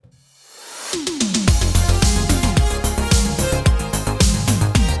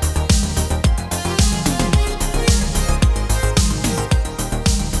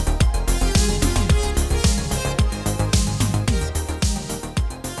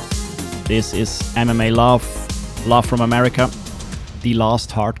This is MMA Love, Love from America, the last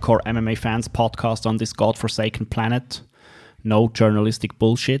hardcore MMA fans podcast on this godforsaken planet. No journalistic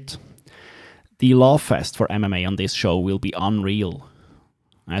bullshit. The love fest for MMA on this show will be unreal.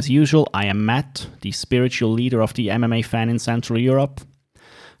 As usual, I am Matt, the spiritual leader of the MMA fan in Central Europe.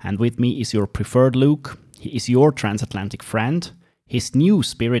 And with me is your preferred Luke. He is your transatlantic friend. His new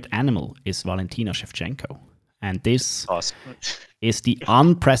spirit animal is Valentina Shevchenko. And this is the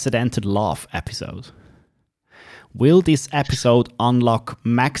unprecedented love episode. Will this episode unlock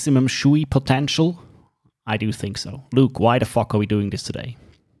maximum Shui potential? I do think so. Luke, why the fuck are we doing this today?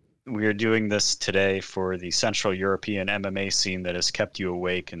 We are doing this today for the Central European MMA scene that has kept you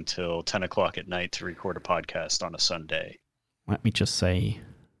awake until 10 o'clock at night to record a podcast on a Sunday. Let me just say,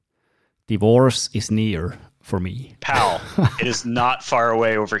 divorce is near for me. Pal, it is not far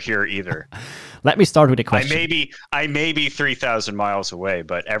away over here either. Let me start with a question. I may be 3,000 miles away,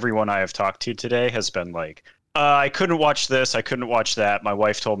 but everyone I have talked to today has been like, I couldn't watch this, I couldn't watch that. My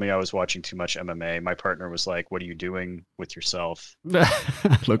wife told me I was watching too much MMA. My partner was like, what are you doing with yourself?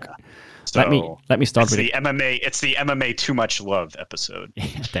 Look, yeah. So let me start with the MMA. It's the MMA too much love episode.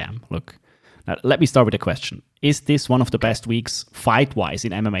 Damn, look. Now, let me start with a question. Is this one of the best weeks fight-wise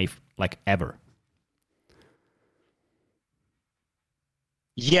in MMA like ever?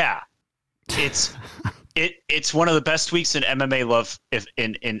 Yeah. It's one of the best weeks in MMA love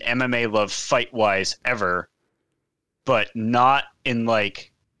in MMA love fight-wise ever. But not in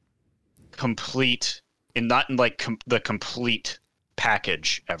like complete, the complete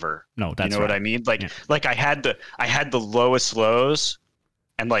package ever. No, that's you know right. what I mean. Like I had the lowest lows,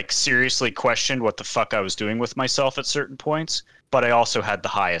 and like seriously questioned what the fuck I was doing with myself at certain points. But I also had the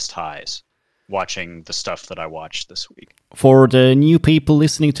highest highs watching the stuff that I watched this week. For the new people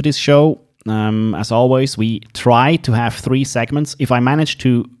listening to this show, as always, we try to have 3 segments. If I manage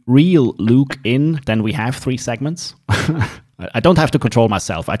to reel Luke in, then we have 3 segments. I don't have to control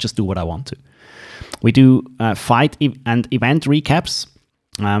myself. I just do what I want to. We do fight and event recaps.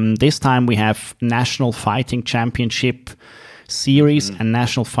 This time we have National Fighting Championship Series and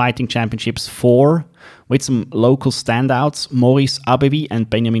National Fighting Championships 4 with some local standouts, Maurice Abevi and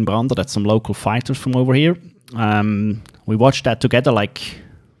Benjamin Brander. That's some local fighters from over here. We watched that together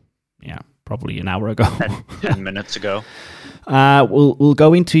probably an hour ago. 10 minutes ago. We'll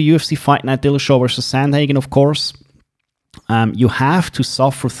go into UFC Fight Night Dillashaw versus Sandhagen, of course. You have to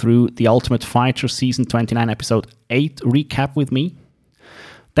suffer through the Ultimate Fighter Season 29 Episode 8 recap with me.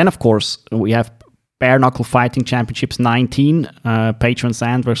 Then, of course, we have Bare Knuckle Fighting Championships 19, Patron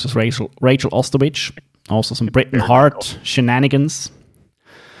Sand versus Rachel Ostovich. Also some Britain Hart shenanigans.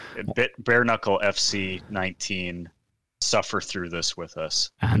 Bare Knuckle FC 19. Suffer through this with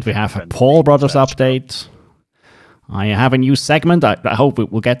us. And we have a Paul Brothers update. I have a new segment. I hope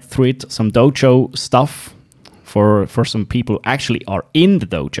we'll get through it. Some dojo stuff for some people who actually are in the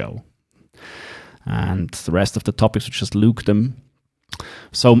dojo. And the rest of the topics, we just Luke them.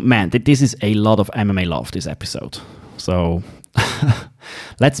 So, man, this is a lot of MMA love, this episode. So,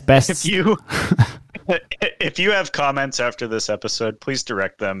 let's best... If you have comments after this episode, please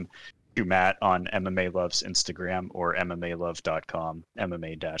direct them to Matt on MMA Love's Instagram or MMAlove.com,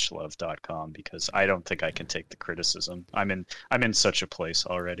 MMA-love.com, because I don't think I can take the criticism. I'm in such a place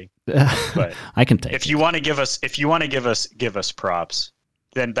already. But I can take. If you want to give us props,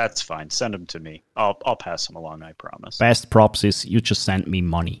 then that's fine. Send them to me. I'll pass them along. I promise. Best props is you just send me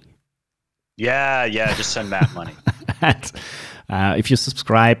money. Yeah. Just send Matt money. And, if you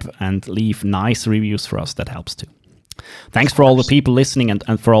subscribe and leave nice reviews for us, that helps too. Thanks for all the people listening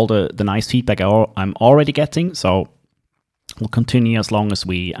and for all the nice feedback I'm already getting. So we'll continue as long as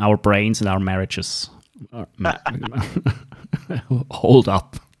our brains and our marriages hold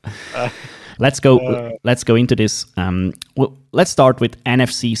up. Let's go into this. Let's start with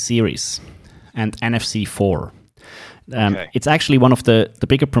NFC Series and NFC 4. Okay. It's actually one of the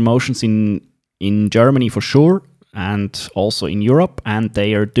bigger promotions in Germany for sure, and also in Europe. And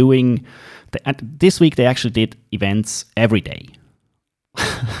they are doing... this week they actually did events every day.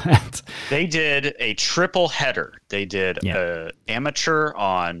 They did a triple header. They did an amateur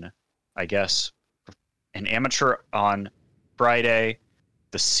on, I guess, an amateur on Friday,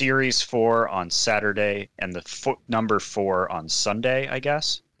 the Series 4 on Saturday, and the number 4 on Sunday, I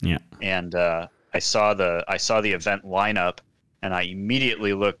guess. Yeah. And I saw the event lineup, and I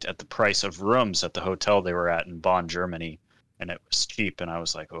immediately looked at the price of rooms at the hotel they were at in Bonn, Germany. And it was cheap, and I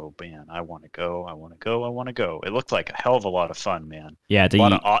was like, oh, man, I want to go. It looked like a hell of a lot of fun, man. Yeah. They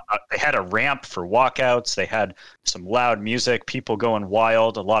had a ramp for walkouts. They had some loud music, people going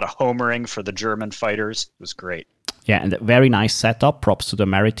wild, a lot of homering for the German fighters. It was great. Yeah, and a very nice setup. Props to the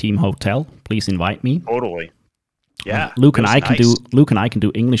Maritime Hotel. Please invite me. Totally. Yeah. Luke and I can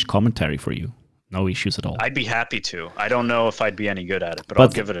do English commentary for you. No issues at all. I'd be happy to. I don't know if I'd be any good at it, but I'll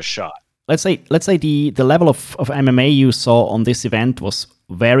give it a shot. Let's say the level of MMA you saw on this event was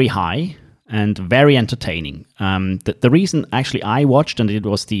very high and very entertaining. The reason actually I watched, and it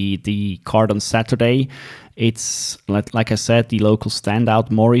was the card on Saturday, it's like I said, the local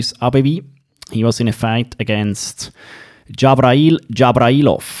standout Maurice Abevi. He was in a fight against Jabrail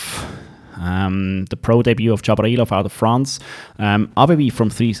Jabrailov. The pro debut of Jabrailov out of France. Abevi from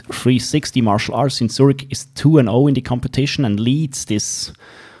 360 Martial Arts in Zurich is 2-0 in the competition and leads this,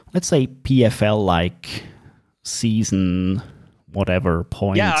 let's say, PFL-like season, whatever,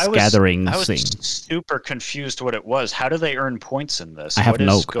 points gathering thing. I was super confused what it was. How do they earn points in this? I have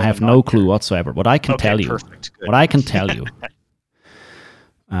no clue whatsoever. What I can tell you,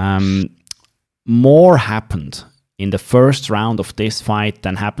 more happened in the first round of this fight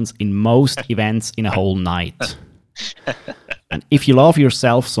than happens in most events in a whole night. And if you love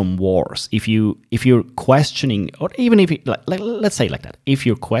yourself some wars, if you're questioning, or even if you, let's say like that, if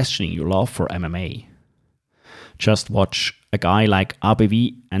you're questioning your love for MMA, just watch a guy like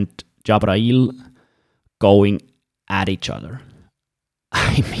Abevi and Jabrail going at each other.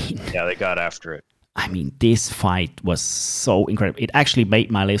 I mean, yeah, they got after it. I mean, this fight was so incredible. It actually made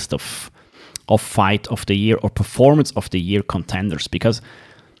my list of fight of the year or performance of the year contenders, because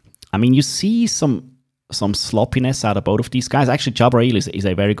I mean, you see some sloppiness out of both of these guys. Actually, Jabrail is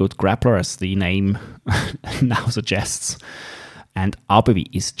a very good grappler, as the name now suggests, and Abevi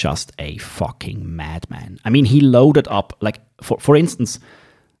is just a fucking madman. I mean, he loaded up, like, for instance,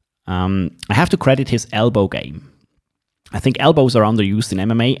 I have to credit his elbow game. I think elbows are underused in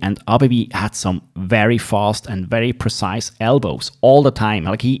MMA, and Abevi had some very fast and very precise elbows all the time.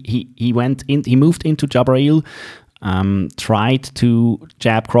 Like he moved into Jabrail, tried to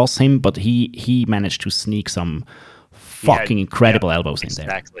jab cross him, but he managed to sneak some fucking incredible elbows in there.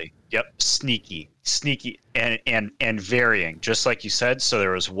 Exactly. Yep. Sneaky, and varying, just like you said. So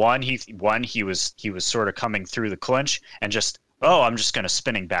there was one he was sort of coming through the clinch and just, I'm just going to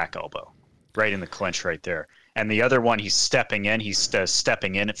spinning back elbow right in the clinch right there. And the other one, he's stepping in. He's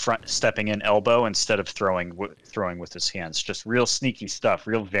stepping in elbow instead of throwing with his hands. Just real sneaky stuff,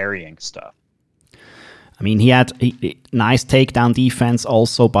 real varying stuff. I mean, he had nice takedown defense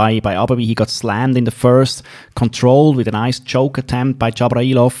also by Abevi. He got slammed in the first, controlled with a nice choke attempt by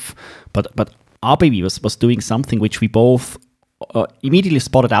Jabrailov. But Abevi was doing something which we both immediately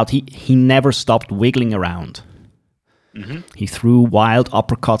spotted out. He never stopped wiggling around. Mm-hmm. He threw wild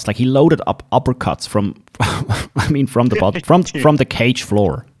uppercuts, like he loaded up uppercuts from the bottom, from the cage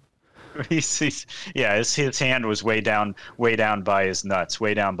floor. His hand was way down by his nuts,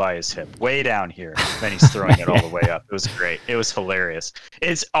 way down by his hip, way down here. Then he's throwing it all the way up. It was great. It was hilarious.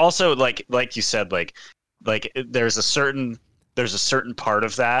 It's also like you said, like there's a certain part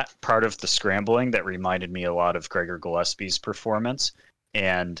of the scrambling that reminded me a lot of Gregor Gillespie's performance,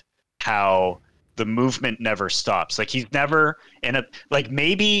 and how the movement never stops. Like he's never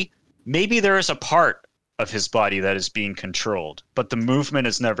maybe there is a part of his body that is being controlled, but the movement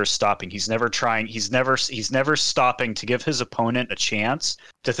is never stopping. He's never stopping to give his opponent a chance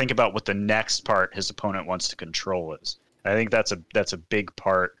to think about what the next part his opponent wants to control is. I think that's a big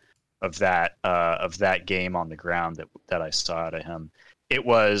part of that game on the ground that I saw out of him. It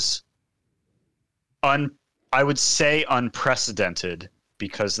was I would say unprecedented,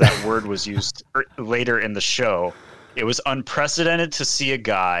 because that word was used later in the show. It was unprecedented to see a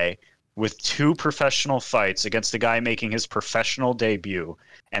guy with 2 professional fights against a guy making his professional debut,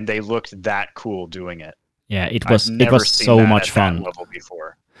 and they looked that cool doing it. Yeah, it was so much fun. That level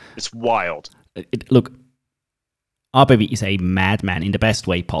before. It's wild. Look, Abevi is a madman in the best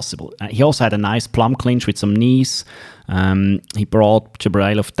way possible. He also had a nice plum clinch with some knees. He brought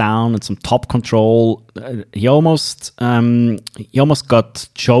Jabrailov down and some top control. He almost got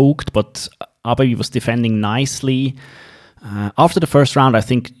choked, but Abevi was defending nicely. After the first round, I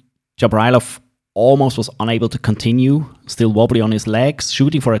think Jabrailov almost was unable to continue, still wobbly on his legs,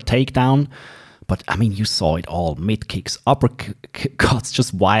 shooting for a takedown. But, I mean, you saw it all. Mid-kicks, uppercuts,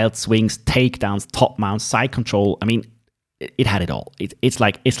 just wild swings, takedowns, top mounts, side control. I mean, it had it all. It's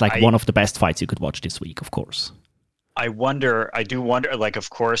like one of the best fights you could watch this week, of course. I do wonder, like, of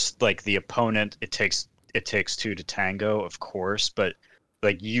course, like, the opponent, it takes 2 to tango, of course. But,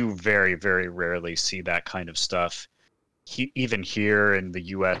 like, you very, very rarely see that kind of stuff. Even here in the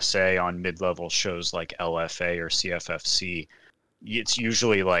USA on mid-level shows like LFA or CFFC, it's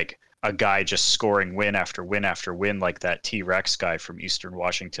usually like a guy just scoring win after win after win, like that T-Rex guy from Eastern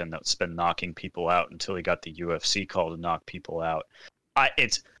Washington that's been knocking people out until he got the UFC call to knock people out.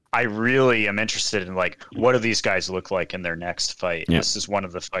 I really am interested in, like, what do these guys look like in their next fight? Yeah. This is one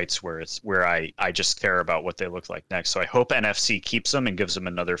of the fights where I just care about what they look like next. So I hope NFC keeps them and gives them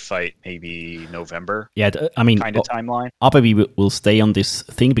another fight, maybe November. Yeah, I mean, kind of timeline. Ababi will stay on this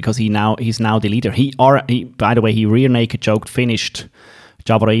thing because he's now the leader. He by the way, he rear naked choked, finished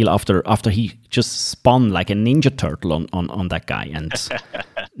Jabrail after he just spun like a ninja turtle on that guy and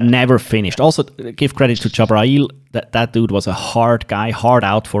never finished. Also, give credit to Jabrail. That dude was a hard guy, hard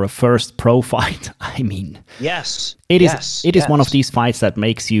out for a first pro fight. I mean, yes, it is one of these fights that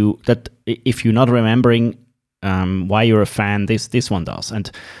makes you, that if you're not remembering why you're a fan, this one does. And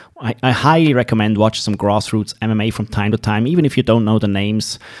I highly recommend watch some grassroots MMA from time to time, even if you don't know the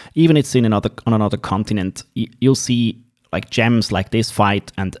names, even if it's on another continent. You'll see like gems like this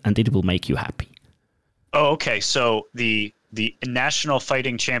fight, and it will make you happy. Oh, okay. So the National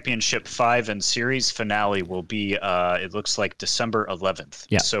Fighting Championship 5 and series finale will be, it looks like December 11th.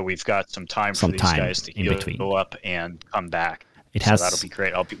 Yeah. So we've got some time for these guys to heal up and come back. So that'll be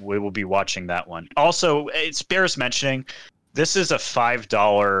great. We will be watching that one. Also, it bears mentioning, this is a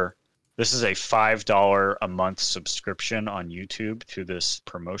 $5 a month subscription on YouTube to this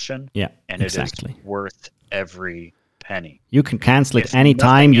promotion. Yeah, and exactly. It is worth every penny. You can cancel it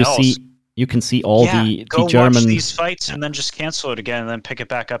anytime you see. You can see all the German. Watch these fights and then just cancel it again, and then pick it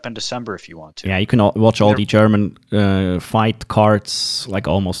back up in December if you want to. Yeah, you can watch all the German fight cards like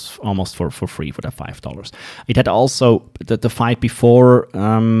almost for free for that $5. It had also the fight before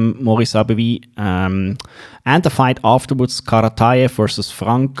Maurice Ababi and the fight afterwards, Karataev versus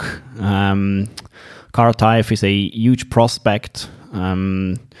Frank. Karataev is a huge prospect,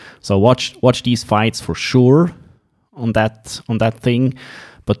 so watch these fights for sure on that thing.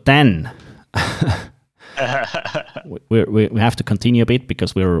 But then we have to continue a bit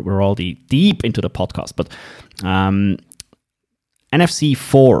because we're already deep into the podcast. But NFC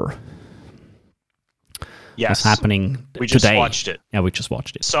 4 is happening today. We just watched it. Yeah, we just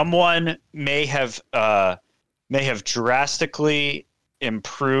watched it. Someone may have drastically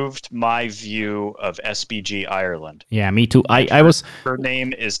improved my view of SBG Ireland. Yeah, me too. Her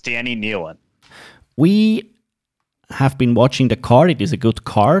name is Danny Nealon. We have been watching the card. It is a good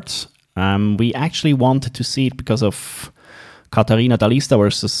card. We actually wanted to see it because of Katarina Dalista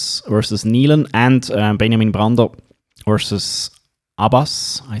versus Nealon and Benjamin Brander versus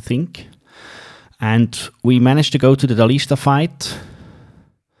Abbas, I think. And we managed to go to the Dalista fight.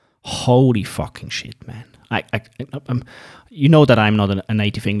 Holy fucking shit, man. You know that I'm not a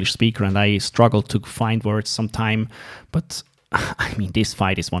native English speaker and I struggle to find words sometime. But, I mean, this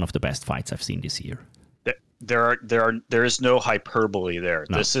fight is one of the best fights I've seen this year. There is no hyperbole there.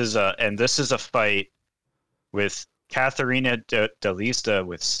 No. This is a fight with Katharina Dalista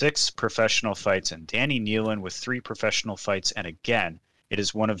with 6 professional fights and Danny Nealon with 3 professional fights. And again, it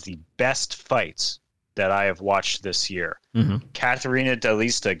is one of the best fights that I have watched this year. Mm-hmm. Katharina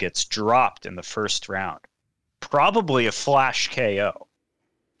Dalista gets dropped in the first round, probably a flash KO,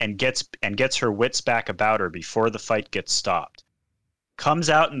 and gets her wits back about her before the fight gets stopped.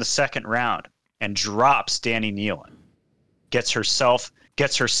 Comes out in the second round and drops Danny Nealon. Gets herself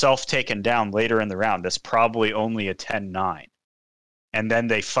taken down later in the round. That's probably only a 10-9. And then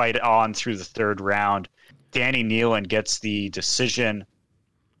they fight on through the third round. Danny Nealon gets the decision,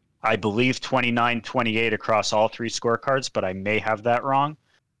 I believe 29-28 across all 3 scorecards, but I may have that wrong.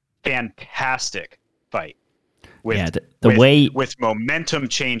 Fantastic fight. With momentum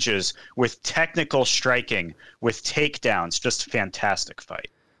changes, with technical striking, with takedowns, just a fantastic fight.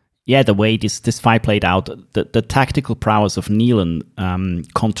 Yeah, the way this fight played out, the tactical prowess of Nealon,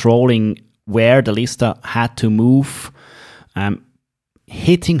 controlling where Dalista had to move,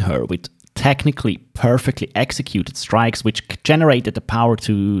 hitting her with technically perfectly executed strikes, which generated the power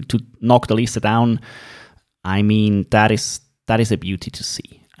to knock Dalista down. I mean, that is a beauty to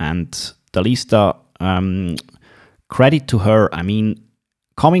see. And Dalista, credit to her. I mean,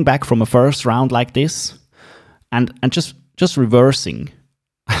 coming back from a first round like this, and just reversing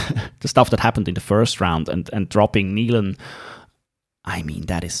the stuff that happened in the first round and dropping Nealon, I mean,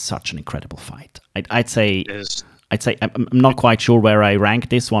 that is such an incredible fight. I'd say I'm not quite sure where I rank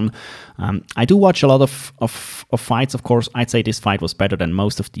this one. I do watch a lot of fights, of course. I'd say this fight was better than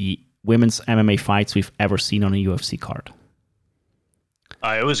most of the women's MMA fights we've ever seen on a UFC card.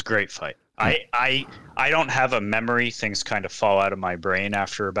 It was a great fight. I don't have a memory. Things kind of fall out of my brain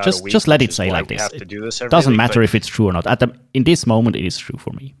after about a week. Just let it say like this. Have to do this every doesn't week, matter if it's true or not. In this moment, it is true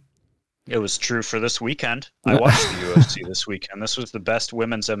for me. It was true for this weekend. I watched the UFC this weekend. This was the best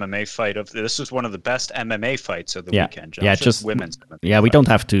women's MMA fight this was one of the best MMA fights of the weekend. Josh. Yeah, just women's MMA yeah, we don't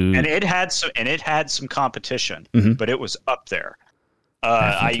have to. And it had some competition, but it was up there.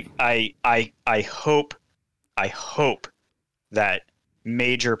 I hope that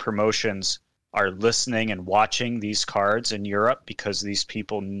major promotions are listening and watching these cards in Europe, because these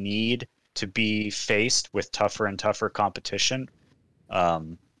people need to be faced with tougher and tougher competition.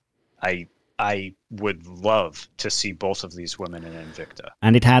 I would love to see both of these women in Invicta.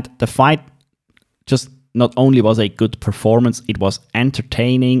 And it had the fight. Just not only was a good performance, it was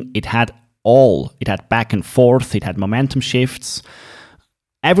entertaining. It had back and forth. It had momentum shifts.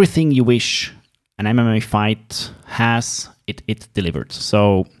 Everything you wish an MMA fight has, it delivered.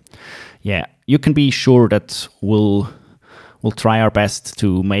 So, yeah, you can be sure that we'll try our best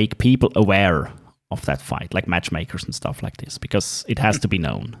to make people aware of that fight, like matchmakers and stuff like this, because it has to be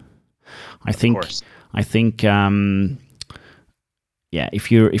known. I think,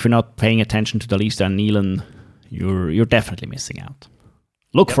 if you're not paying attention to Dalisa and Neelan, you're definitely missing out.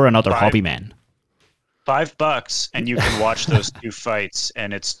 Look for another hobby man. $5 and you can watch those two fights,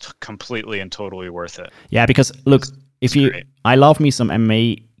 and it's completely and totally worth it. Yeah, because look, I love me some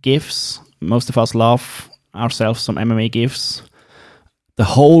MMA GIFs. Most of us love ourselves some MMA GIFs. The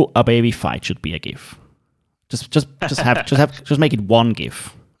whole Abebi fight should be a GIF. Just make it one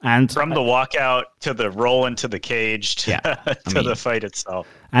GIF. And from the walkout to the roll into the cage to the fight itself.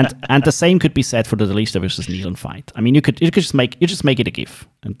 and the same could be said for the Dalisa versus Neelan fight. I mean, you just make it a GIF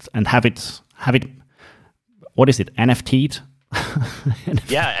and have it. What is it? NFT'd?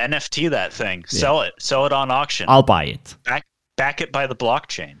 Yeah, NFT that thing. Yeah. Sell it on auction. I'll buy it. Back it by the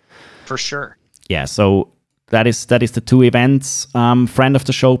blockchain, for sure. Yeah. So that is the two events. Friend of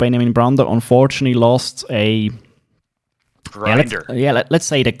the show, Benjamin Brander, unfortunately lost a grinder. Let's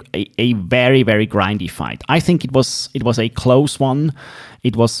say a very, very grindy fight. I think it was a close one.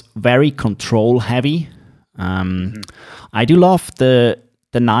 It was very control heavy. I do love the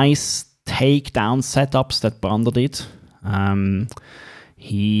nice takedown setups that Brander did.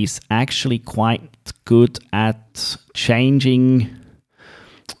 He's actually quite good at changing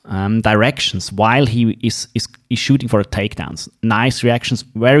directions while he is shooting for the takedowns. Nice reactions,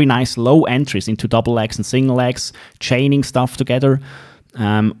 very nice low entries into double legs and single legs, chaining stuff together.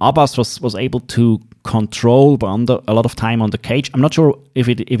 Abbas was able to control Brander a lot of time on the cage. I'm not sure if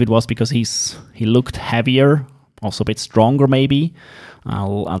it was because he looked heavier, also a bit stronger maybe.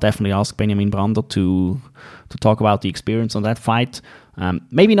 I'll definitely ask Benjamin Brander to talk about the experience on that fight.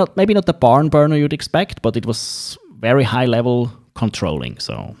 Maybe not the barn burner you'd expect, but it was very high level controlling.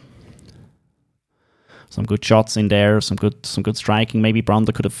 So some good shots in there, some good striking. Maybe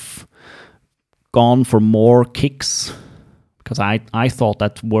Brander could have gone for more kicks, because I thought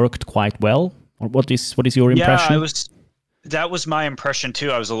that worked quite well. What is your impression? Yeah, that was my impression too.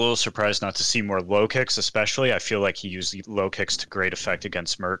 I was a little surprised not to see more low kicks, especially. I feel like he used low kicks to great effect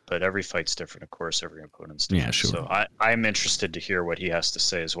against Mert, but every fight's different, of course. Every opponent's different. Yeah, sure. So I'm interested to hear what he has to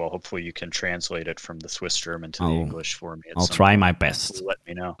say as well. Hopefully you can translate it from the Swiss German to the English for me. I'll try my best. Let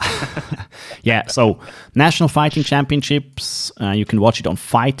me know. Yeah, so National Fighting Championships, you can watch it on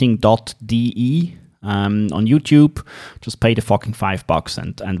fighting.de. On YouTube, just pay the fucking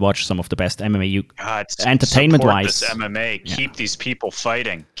 $5 and watch some of the best MMA. Entertainment-wise, this MMA. Yeah. Keep these people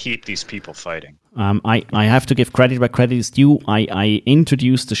fighting. I have to give credit where credit is due. I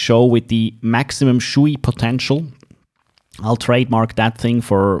introduced the show with the maximum Shui potential. I'll trademark that thing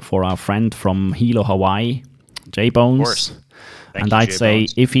for our friend from Hilo, Hawaii, J-Bones. Of course. And I'd say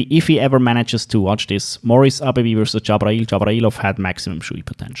if he ever manages to watch this, Maurice Abebi versus Jabrailov had maximum Shui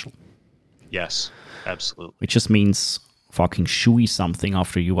potential. Yes. Absolutely. Which just means fucking shui something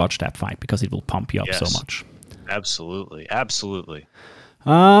after you watch that fight, because it will pump you up so much. Absolutely.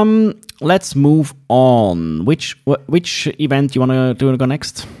 Let's move on. Which event you want to go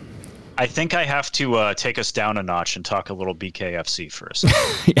next? I think I have to take us down a notch and talk a little BKFC first.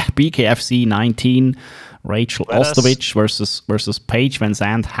 Yeah, BKFC 19, Rachel Ostovich versus Paige Van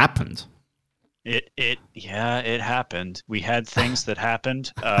Zandt happened. It happened. We had things that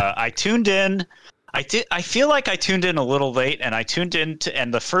happened. I tuned in. I feel like I tuned in a little late, and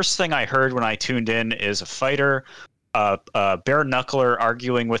and the first thing I heard when I tuned in is a fighter, bare knuckler,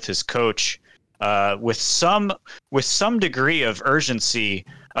 arguing with his coach, with some degree of urgency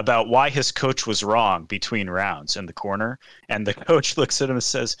about why his coach was wrong between rounds in the corner, and the coach looks at him and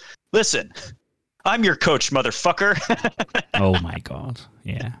says, "Listen, I'm your coach, motherfucker." Oh my god!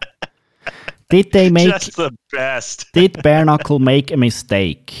 Yeah. Did they make just the best? Did bare knuckle make a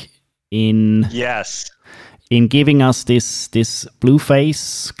mistake? Yes. in giving us this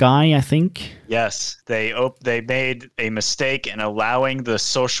Blueface guy, I think. Yes, they made a mistake in allowing the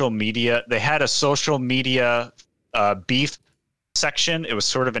social media. They had a social media beef section. It was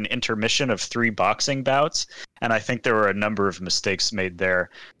sort of an intermission of 3 boxing bouts, and I think there were a number of mistakes made there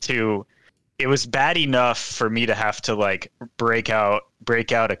too. It was bad enough for me to have to like break out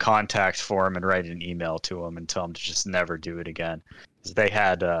a contact form and write an email to them and tell them to just never do it again. They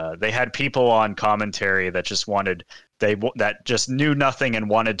had people on commentary that just just knew nothing and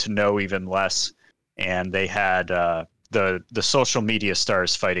wanted to know even less, and they had the social media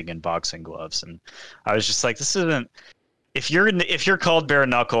stars fighting in boxing gloves, and I was just like, this isn't. If you're called bare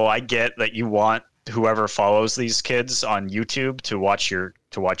knuckle, I get that you want whoever follows these kids on YouTube to watch your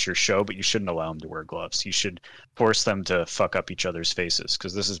show, but you shouldn't allow them to wear gloves. You should force them to fuck up each other's faces,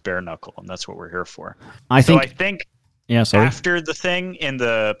 because this is bare knuckle, and that's what we're here for. I think yeah, sorry. After the thing in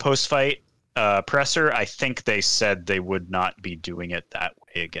the post-fight presser, I think they said they would not be doing it that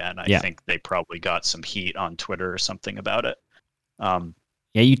way again. I think they probably got some heat on Twitter or something about it.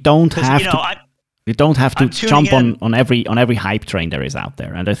 You don't have to. You don't have to jump on every hype train there is out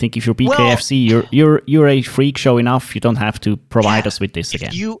there. And I think if you're BKFC, you're a freak show enough. You don't have to provide us with this again.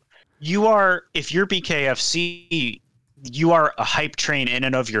 If you're BKFC, you are a hype train in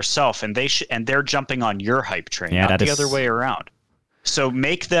and of yourself, and they're jumping on your hype train, not the other way around. So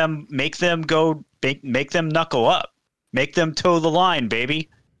make them knuckle up, make them toe the line, baby.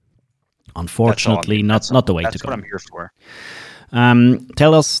 Unfortunately, not the way to go. That's what I'm here for.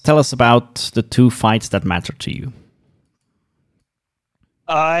 Tell us about the 2 fights that matter to you.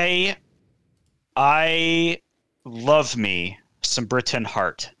 I love me some Britain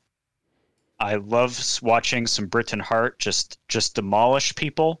Hart. I love watching some Britain Hart just demolish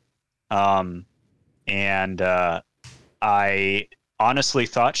people. And I honestly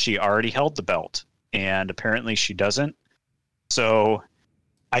thought she already held the belt, and apparently she doesn't. So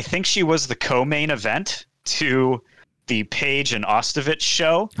I think she was the co-main event to the Paige and Ostovich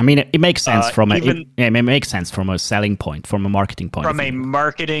show. I mean, it makes sense it makes sense from a selling point, from a marketing point. From a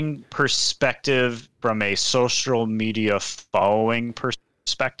marketing perspective, from a social media following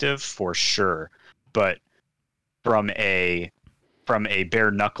perspective, for sure. But from a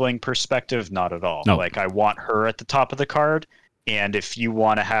bare knuckling perspective, not at all. No. Like, I want her at the top of the card, and if you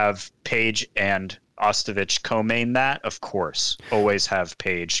want to have Paige and Ostovich co-main that, of course, always have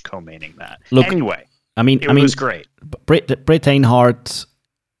Paige co-maining that. Look, anyway. I mean, it was great. Britain Hart,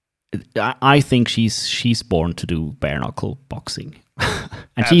 I think she's born to do bare knuckle boxing,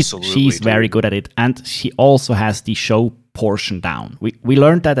 and she's very good at it. And she also has the show portion down. We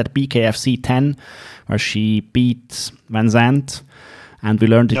learned that at BKFC 10, where she beat Van Zandt, and we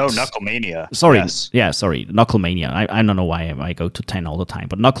learned it. No, Knucklemania. Sorry, yes. Yeah, sorry, Knucklemania. I don't know why I go to 10 all the time,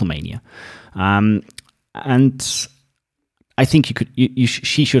 but Knucklemania, and I think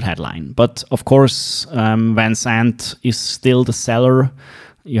she should headline, but of course, Van Zandt is still the seller.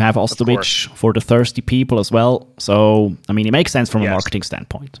 You have Ostovich for the thirsty people as well. So, I mean, it makes sense from a marketing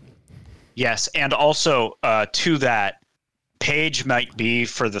standpoint. Yes, and also to that, Paige might be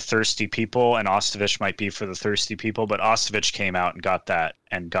for the thirsty people, and Ostovich might be for the thirsty people. But Ostovich came out and got that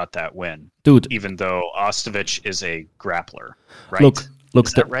win, dude. Even though Ostovich is a grappler, right? Look,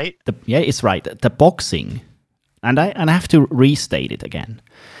 is that right? Yeah, it's right. The boxing. And I have to restate it again.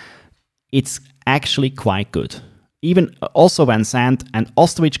 It's actually quite good. Even also Van Zandt and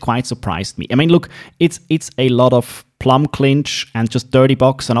Ostovich quite surprised me. I mean, look, it's a lot of plum clinch and just dirty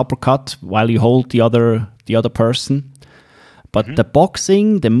box and uppercut while you hold the other person. But the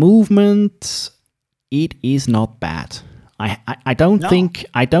boxing, the movement, it is not bad. I don't think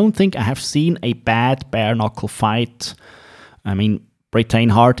I have seen a bad bare knuckle fight. I mean, Britain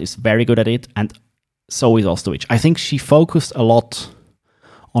Hart is very good at it, and so is Ostovich. I think she focused a lot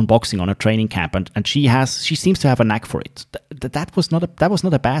on boxing on her training camp, and she seems to have a knack for it. That was not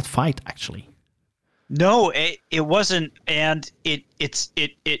a bad fight, actually. No, it wasn't, and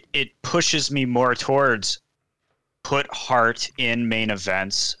it pushes me more towards put Hart in main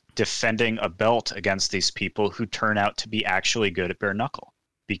events defending a belt against these people who turn out to be actually good at bare knuckle.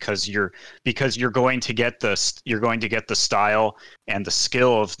 Because you're going to get the style and the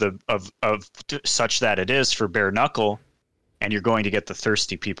skill of such that it is for bare knuckle, and you're going to get the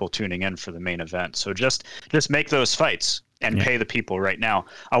thirsty people tuning in for the main event. So just make those fights and pay the people right now.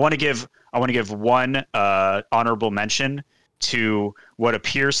 I want to give one honorable mention to what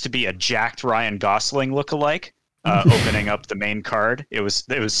appears to be a jacked Ryan Gosling lookalike. Opening up the main card, it was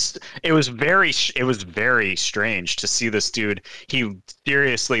very strange to see this dude. He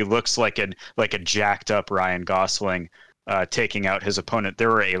seriously looks like a jacked up Ryan Gosling. taking out his opponent. There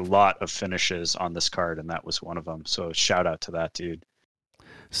were a lot of finishes on this card, and that was one of them. So shout out to that dude.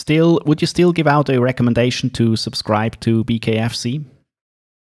 Would you still give out a recommendation to subscribe to BKFC?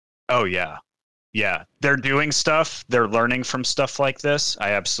 Oh, yeah. Yeah, they're doing stuff. They're learning from stuff like this.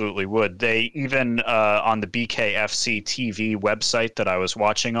 I absolutely would. They even on the BKFC TV website that I was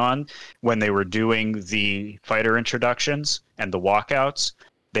watching on, when they were doing the fighter introductions and the walkouts,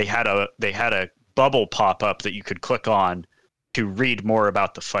 they had a bubble pop up that you could click on to read more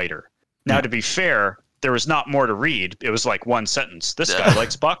about the fighter. Now, to be fair, there was not more to read. It was like one sentence. This guy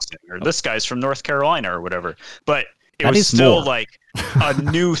likes boxing, or this guy's from North Carolina, or whatever. But it was still more. Like a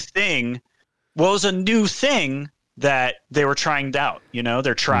new thing. Well, it was a new thing that they were trying out. You know,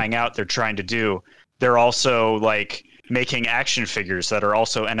 they're trying out, they're trying to do. They're also like making action figures that are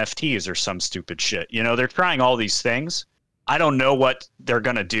also NFTs or some stupid shit. You know, they're trying all these things. I don't know what they're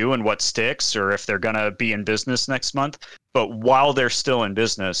going to do and what sticks, or if they're going to be in business next month. But while they're still in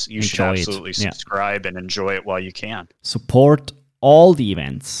business, you should absolutely subscribe and enjoy it while you can. Support all the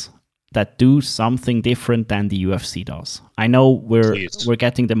events that do something different than the UFC does. I know we're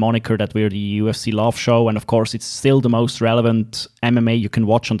getting the moniker that we're the UFC Love Show, and of course it's still the most relevant MMA you can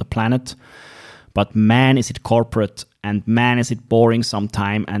watch on the planet. But man, is it corporate, and man, is it boring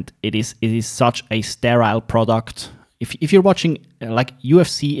sometime, and it is such a sterile product. If you're watching like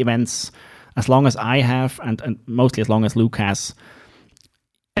UFC events as long as I have, and mostly as long as Luke has,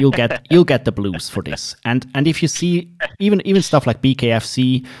 you'll get the blues for this. And if you see even stuff like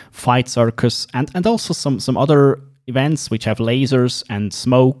BKFC, Fight Circus, and also some other events which have lasers and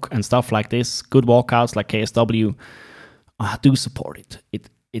smoke and stuff like this, good walkouts like KSW, do support it. It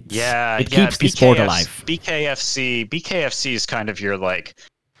keeps the sport alive. BKFC is kind of your like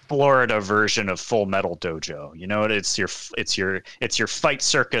Florida version of Full Metal Dojo. You know, it's your Fight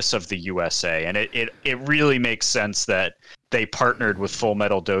Circus of the USA, and it really makes sense that they partnered with Full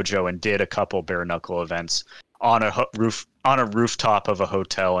Metal Dojo and did a couple bare knuckle events on a rooftop of a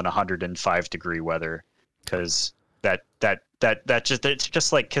hotel in 105-degree weather, because it's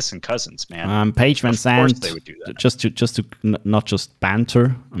just like kissing cousins, man. Paige Van Sant, they would do that. Just to not just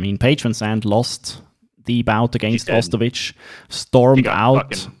banter. I mean, Paige Van Sant lost the bout against Ostovich, stormed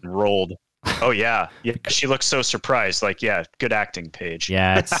out, fucking rolled. Oh yeah, she looks so surprised. Like, yeah, good acting, Paige.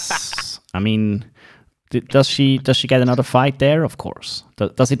 Yeah, it's. I mean, does she get another fight there? Of course.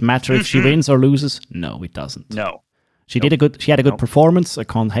 Does it matter if she wins or loses? No, it doesn't. No. She had a good performance. I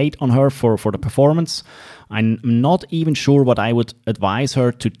can't hate on her for the performance. I'm not even sure what I would advise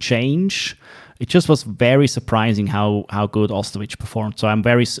her to change. It just was very surprising how good Ostovich performed. So I'm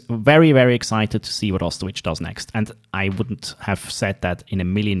very, very, very excited to see what Ostovich does next. And I wouldn't have said that in a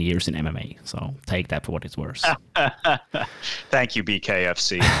million years in MMA. So take that for what it's worth. Thank you,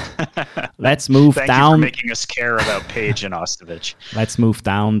 BKFC. Let's move down. Thank you for making us care about Paige and Ostovich. Let's move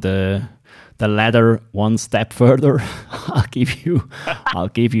down the ladder one step further. I'll give you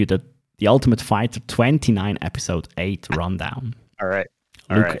the Ultimate Fighter 29 episode 8 rundown. All right.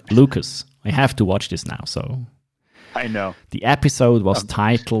 Lucas, I have to watch this now. So I know. The episode was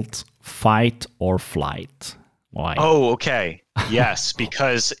titled Fight or Flight. Why? Oh, okay. Yes,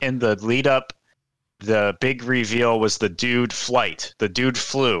 because in the lead up, the big reveal was the dude flight. The dude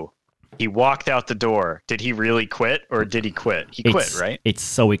flew. He walked out the door. Did he really quit, or did he quit? He quit, right? It's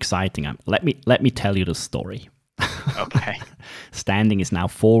so exciting. Let me tell you the story. Okay. Standing is now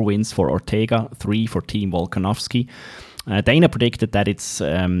 4 wins for Ortega, 3 for Team Volkanovski. Dana predicted that it's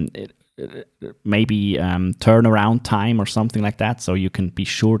maybe turnaround time or something like that, so you can be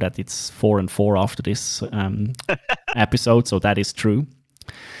sure that it's 4-4 after this episode. So that is true.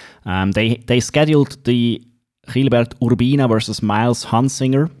 They scheduled the Gilbert Urbina versus Miles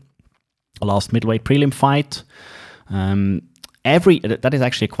Hunsinger last midweight prelim fight. That is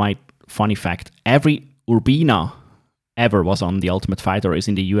actually a quite funny fact. Every Urbina ever was on the Ultimate Fighter is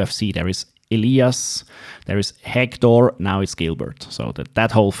in the UFC. There is Elias, there is Hector, now it's Gilbert. So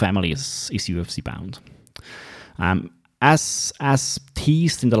that whole family is UFC bound. As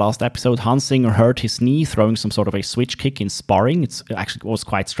teased in the last episode, Hunsinger hurt his knee throwing some sort of a switch kick in sparring. It actually was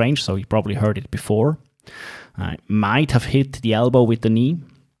quite strange, so he probably heard it before. Might have hit the elbow with the knee.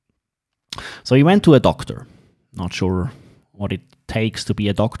 So he went to a doctor. Not sure what it takes to be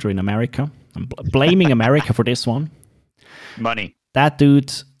a doctor in America. I'm blaming America for this one. Money. That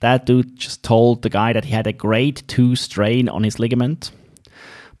dude just told the guy that he had a grade 2 strain on his ligament.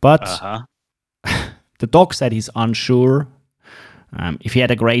 But the doc said he's unsure. If he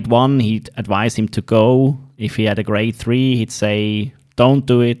had a grade 1, he'd advise him to go. If he had a grade 3, he'd say, don't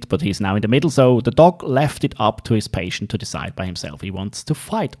do it, but he's now in the middle. So the doc left it up to his patient to decide by himself if he wants to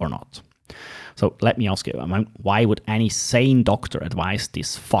fight or not. So let me ask you, why would any sane doctor advise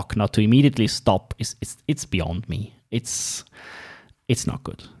this fuck not to immediately stop? It's beyond me. It's not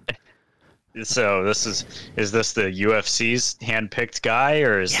good. So is this the UFC's handpicked guy,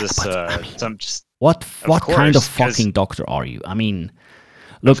 or is this some just what kind of fucking doctor are you? I mean,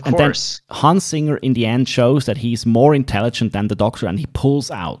 look, and then Hunsinger in the end shows that he's more intelligent than the doctor, and he pulls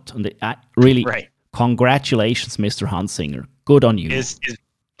out. And really, congratulations, Mr. Hunsinger. Good on you.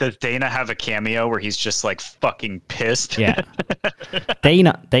 Does Dana have a cameo where he's just like fucking pissed? Yeah.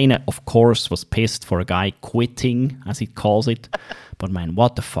 Dana, of course, was pissed for a guy quitting, as he calls it. But man,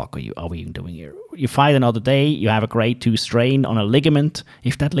 what the fuck are we even doing here? You fight another day, you have a grade 2 strain on a ligament.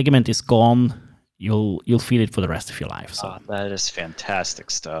 If that ligament is gone, you'll feel it for the rest of your life. So that is fantastic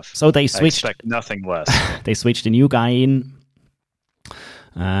stuff. So they switched. I expect nothing less. They switched a new guy in.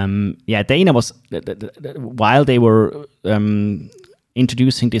 Dana was while they were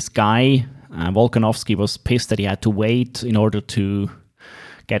introducing this guy. Volkanovski was pissed that he had to wait in order to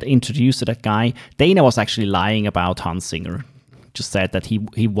get introduced to that guy. Dana was actually lying about Hunsinger. Just said that he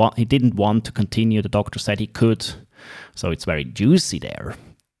didn't want to continue. The doctor said he could. So it's very juicy there.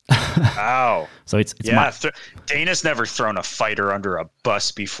 Wow. So it's Dana's never thrown a fighter under a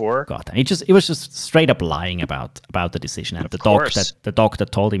bus before. God, and it was just straight up lying about the decision, and the doctor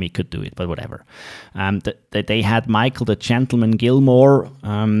told him he could do it, but whatever. They had Michael the Gentleman Gilmore.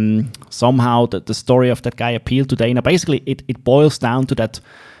 Somehow the story of that guy appealed to Dana. Basically, it boils down to that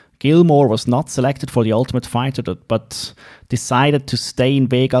Gilmore was not selected for the Ultimate Fighter, but decided to stay in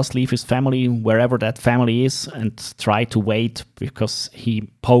Vegas, leave his family wherever that family is, and try to wait because he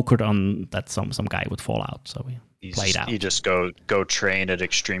pokered on that some guy would fall out. So he played out. You just go train at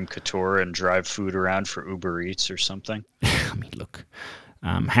Extreme Couture and drive food around for Uber Eats or something. I mean, look,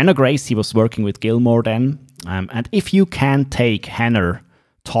 Hannah Gracie was working with Gilmore then, and if you can take Hannah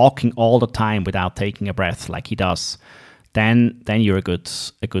talking all the time without taking a breath like he does, then you're a good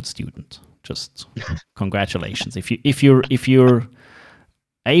student. Just congratulations. If you're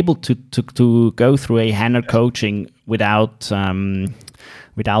able to go through a Hannah coaching without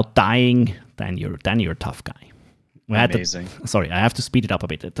dying, then you're a tough guy. Amazing. I have to speed it up a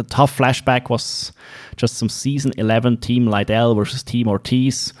bit. The tough flashback was just some season 11 Team Lydell versus Team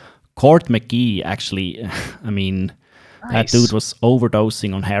Ortiz. Court McGee actually, I mean, nice. That dude was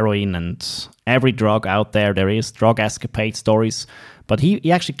overdosing on heroin and every drug out there is, drug escapade stories. But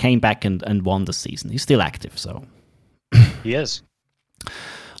he actually came back and won the season. He's still active, so. He is.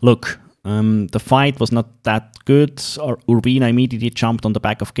 Look, the fight was not that good. Urbina immediately jumped on the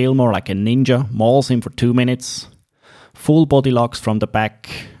back of Gilmore like a ninja, mauls him for 2 minutes. Full body locks from the back.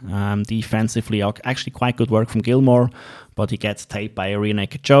 Defensively, actually quite good work from Gilmore, but he gets taped by a rear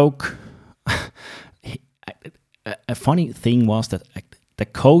naked choke. A funny thing was that the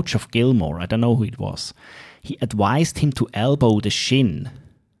coach of Gilmore, I don't know who it was, he advised him to elbow the shin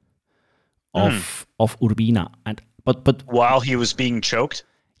of Urbina, but while he was being choked.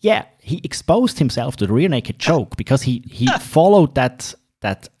 Yeah, he exposed himself to the rear naked choke because he followed that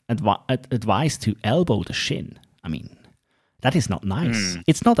advice to elbow the shin. I mean, that is not nice.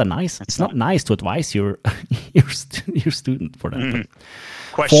 It's not nice to advise your student for that.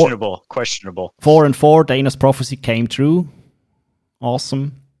 Questionable. 4-4. Dana's prophecy came true.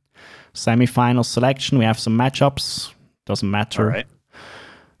 Awesome. Semi-final selection. We have some matchups. Doesn't matter. All right.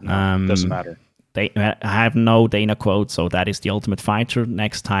 No, doesn't matter. I have no Dana quote, so that is the Ultimate Fighter.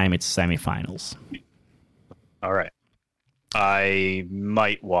 Next time it's semi-finals. All right. I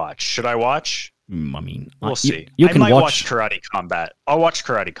might watch. Should I watch? I mean, we'll see. You I can might watch Karate Combat. I'll watch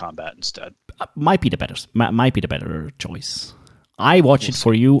Karate Combat instead. Might be the better choice. I watch it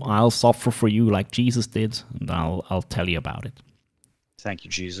for you. I'll suffer for you like Jesus did, and I'll tell you about it. Thank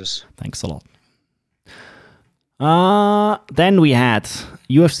you, Jesus. Thanks a lot. Then we had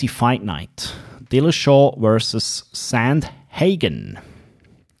UFC Fight Night. Dillashaw versus Sandhagen.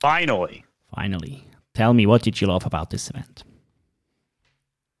 Finally. Tell me, what did you love about this event?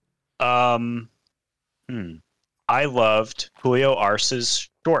 I loved Julio Arce's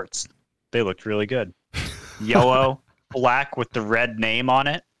shorts. They looked really good. Yellow, black with the red name on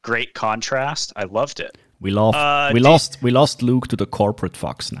it. Great contrast. I loved it. We lost Luke to the corporate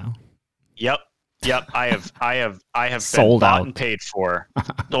Fox now. Yep. I have sold been bought out and paid for.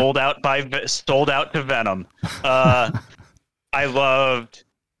 Sold out to Venom. I loved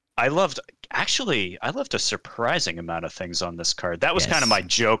a surprising amount of things on this card. That was kind of my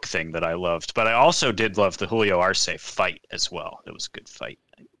joke thing that I loved, but I also did love the Julio Arce fight as well. It was a good fight.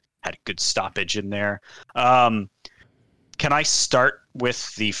 Had a good stoppage in there. Can I start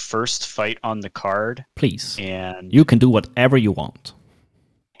with the first fight on the card? Please. And you can do whatever you want.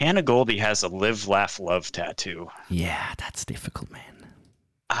 Hannah Goldie has a live, laugh, love tattoo. Yeah, that's difficult, man.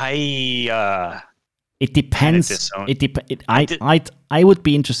 It depends. I would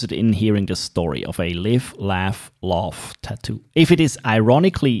be interested in hearing the story of a live, laugh, laugh tattoo. If it is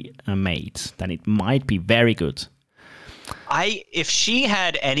ironically made, then it might be very good. If she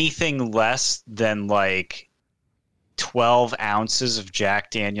had anything less than like 12 ounces of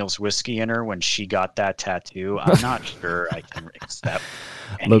Jack Daniel's whiskey in her when she got that tattoo, I'm not sure I can accept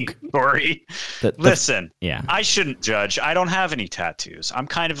any story. Listen, I shouldn't judge. I don't have any tattoos. I'm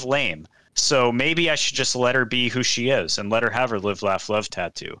kind of lame. So maybe I should just let her be who she is and let her have her live, laugh, love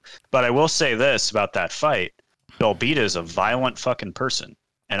tattoo. But I will say this about that fight. Belbita is a violent fucking person.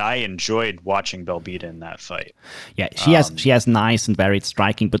 And I enjoyed watching Belbita in that fight. Yeah, she has nice and varied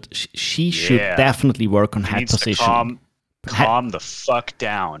striking, but she should definitely work on head positioning. Calm the fuck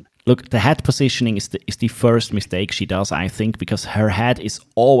down. Look, the head positioning is the first mistake she does, I think, because her head is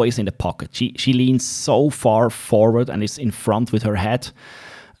always in the pocket. She leans so far forward and is in front with her head.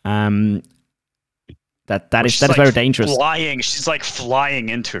 That is very dangerous. She's like flying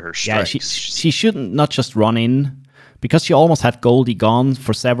into her strikes. Yeah, she shouldn't not just run in, because she almost had Goldie gone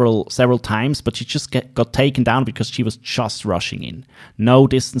for several times, but she just got taken down because she was just rushing in. No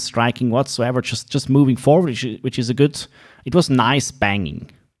distance striking whatsoever, just moving forward, which is a good. It was nice banging.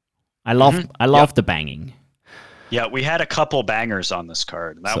 I love the banging. Yeah, we had a couple bangers on this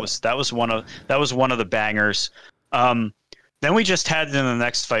card. That was one of the bangers. Then we just had in the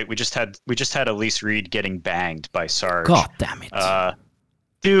next fight, we just had Elise Reed getting banged by Sarge. God damn it.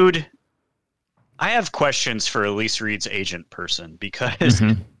 Dude, I have questions for Elise Reed's agent person, because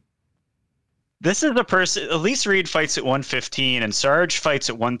this is a person. Elise Reed fights at 115 and Sarge fights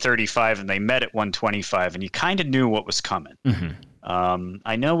at 135, and they met at 125, and you kind of knew what was coming.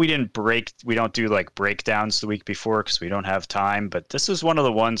 I know we don't do like breakdowns the week before because we don't have time, but this is one of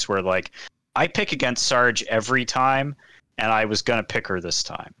the ones where like I pick against Sarge every time, and I was gonna pick her this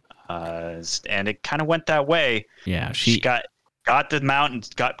time, and it kind of went that way. Yeah, she got the mount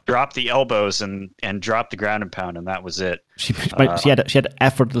and dropped the elbows and dropped the ground and pound, and that was it. She had an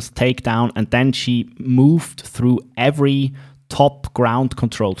effortless takedown, and then she moved through every top ground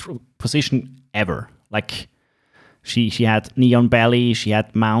control position ever. Like she had knee on belly, she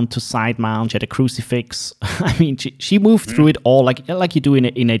had mount to side mount, she had a crucifix. I mean, she moved through it all like you do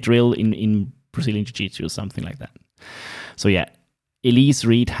in a drill in Brazilian Jiu-Jitsu or something like that. So yeah, Elise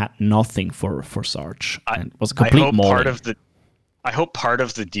Reed had nothing for Sarge. It was a complete mauling. I hope part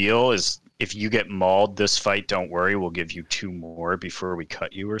of the deal is if you get mauled this fight, don't worry, we'll give you 2 more before we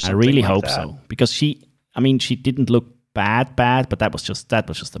cut you or something. I really hope so, because she didn't look bad, but that was just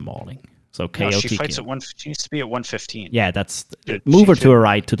a mauling. So KO. No, she fights at she needs to be at 115. Yeah, move her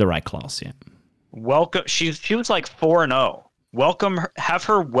to the right class. Yeah. Welcome. She was like 4-0. Have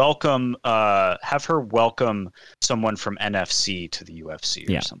her welcome someone from NFC to the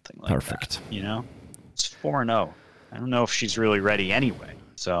UFC or something like that. Perfect. You know, it's 4-0. I don't know if she's really ready anyway.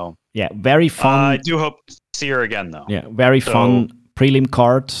 So yeah, very fun. I do hope to see her again though. Yeah, very fun prelim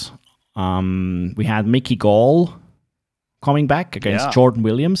card. We had Mickey Gall coming back against Jordan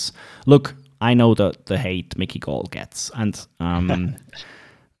Williams. Look, I know the hate Mickey Gall gets, and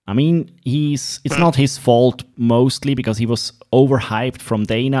I mean, it's not his fault mostly, because he was overhyped from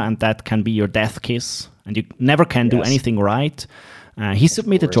Dana, and that can be your death kiss, and you never can do anything right. He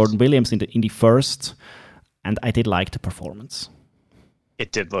submitted Jordan Williams in the first, and I did like the performance.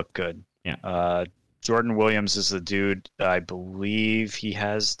 It did look good. Yeah. Jordan Williams is the dude. I believe he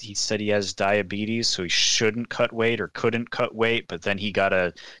said he has diabetes, so he shouldn't cut weight or couldn't cut weight, but then he got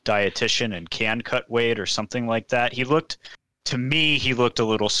a dietitian and can cut weight or something like that. To me, he looked a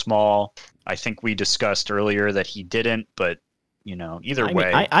little small. I think we discussed earlier that he didn't, but you know, either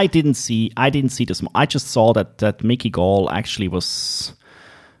way. Mean, I didn't see the small. I just saw that Mickey Gall actually was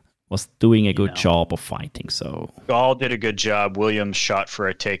doing a good job of fighting. So Gall did a good job. Williams shot for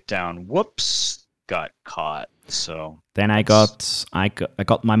a takedown. Whoops, got caught. So then I got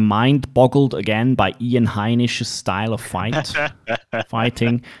my mind boggled again by Ian Heinisch's style of fighting.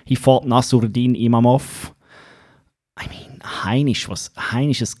 He fought Nasruddin Imamov. I mean,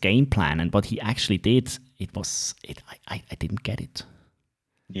 Heinisch's game plan, and what he actually did, I didn't get it.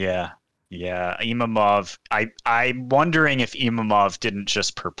 Yeah. Imamov, I'm wondering if Imamov didn't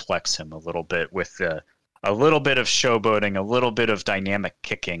just perplex him a little bit with a little bit of showboating, a little bit of dynamic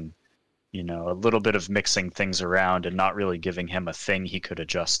kicking, you know, a little bit of mixing things around and not really giving him a thing he could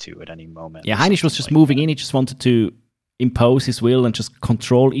adjust to at any moment. Yeah, Heinisch was just moving in. He just wanted to impose his will and just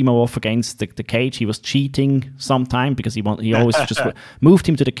control Imavov against the cage. He was cheating sometime because he always just moved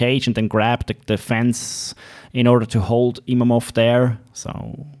him to the cage and then grabbed the fence in order to hold Imavov there. So,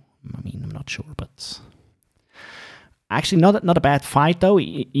 I mean, I'm not sure, but actually not a bad fight though.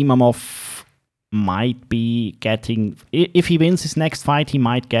 Imavov might be getting, if he wins his next fight, he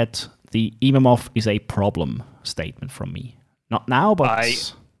might get the Imavov is a problem statement from me. Not now,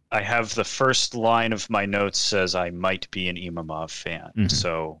 but I have the first line of my notes says I might be an Imavov fan. Mm-hmm.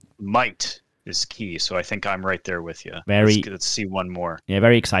 So might is key. So I think I'm right there with you. Let's see one more. Yeah,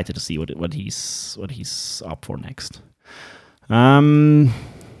 very excited to see what he's up for next.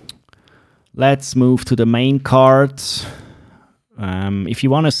 Let's move to the main card. If you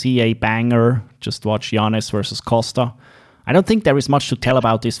want to see a banger, just watch Yanez versus Costa. I don't think there is much to tell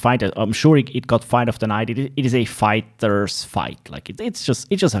about this fight. I'm sure it got fight of the night. It is a fighter's fight. Like it's just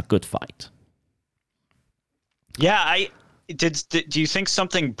a good fight. Yeah, do you think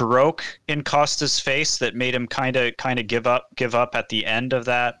something broke in Costa's face that made him kind of give up at the end of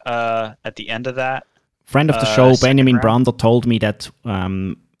that? Friend of the show, Benjamin Brander, told me that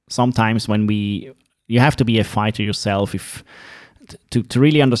sometimes when you have to be a fighter yourself to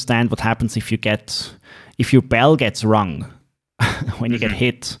really understand what happens if your bell gets rung when you get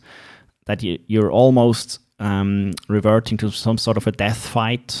hit, that you're almost reverting to some sort of a death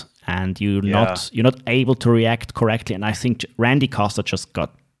fight, and you're not able to react correctly. And I think Randy Costa just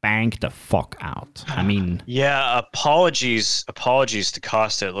got banged the fuck out. I mean, apologies to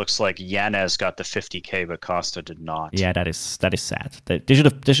Costa. It looks like Yanez got the 50K, but Costa did not. Yeah, that is sad. They should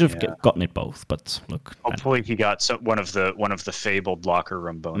have gotten it both. But look, hopefully he got one of the fabled locker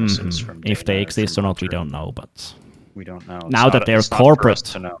room bonuses from Dana. If they exist or not, we don't know. But we don't know. Now that they're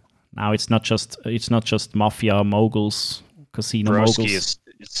corporate, now it's not just mafia moguls, casino moguls.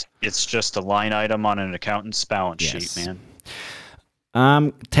 It's just a line item on an accountant's balance sheet, man.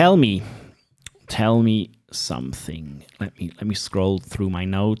 Tell me something. Let me scroll through my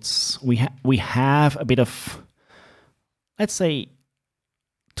notes. We have a bit of, let's say,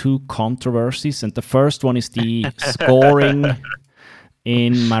 two controversies, and the first one is the scoring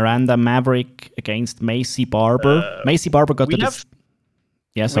in Miranda Maverick against Macy Barber. Macy Barber got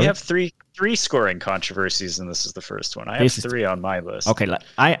we have three scoring controversies, and this is the first one. I have three on my list. Okay,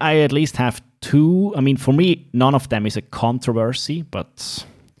 I at least have two. I mean, for me, none of them is a controversy, but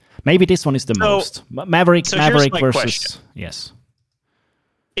maybe this one is the most. Maverick versus question. Yes.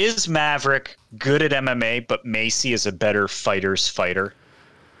 Is Maverick good at MMA, but Macy is a better fighter's fighter?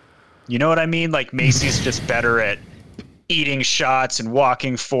 You know what I mean? Like Macy's just better at eating shots and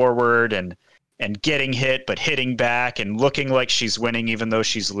walking forward and getting hit, but hitting back and looking like she's winning even though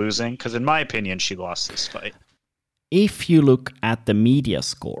she's losing. Because in my opinion, she lost this fight. If you look at the media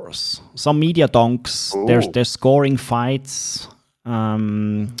scores, some media donks, they're scoring fights.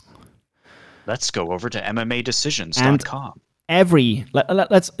 Let's go over to MMAdecisions.com.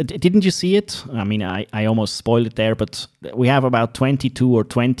 Didn't you see it? I mean, I almost spoiled it there, but we have about 22 or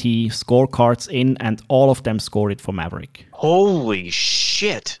 20 scorecards in, and all of them scored it for Maverick. Holy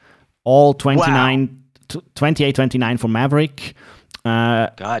shit. All 28-29 for Maverick.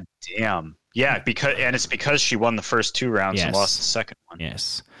 God damn. Yeah, it's because she won the first two rounds and lost the second one.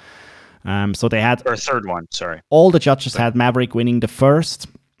 Yes. So they had... Or third one, sorry. All the judges had Maverick winning the first,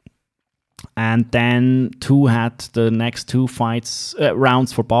 and then two had the next two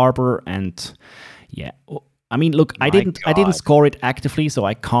rounds for Barber, and yeah... I mean, look, I didn't score it actively, so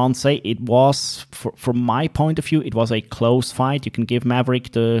I can't say it was, from my point of view, it was a close fight. You can give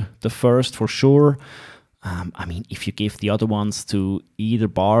Maverick the first for sure. I mean, if you give the other ones to either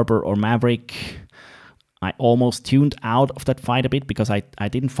Barber or Maverick, I almost tuned out of that fight a bit because I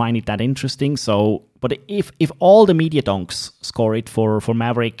didn't find it that interesting. So, but if all the media donks score it for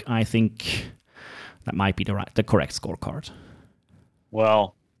Maverick, I think that might be the correct scorecard.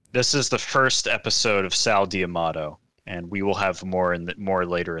 Well, this is the first episode of Sal D'Amato, and we will have more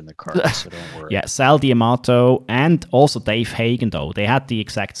later in the card, so don't worry. Yeah, Sal D'Amato and also Dave Hagen, though. They had the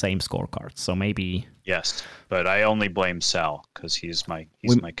exact same scorecards, so maybe... Yes, but I only blame Sal, because he's my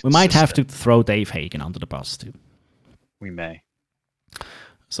We might have to throw Dave Hagen under the bus, too. We may.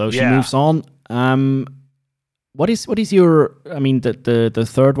 So she moves on. What is your... I mean, the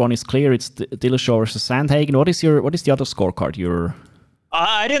third one is clear. It's Dillashaw versus Sandhagen. What is the other scorecard?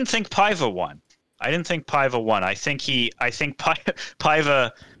 I didn't think Paiva won. I think Paiva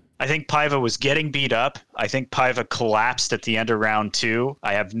was getting beat up. I think Paiva collapsed at the end of round 2.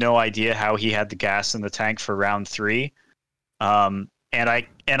 I have no idea how he had the gas in the tank for round 3. And I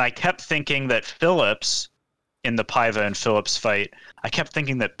kept thinking that Phillips in the Paiva and Phillips fight, I kept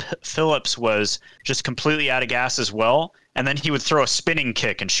thinking that Phillips was just completely out of gas as well, and then he would throw a spinning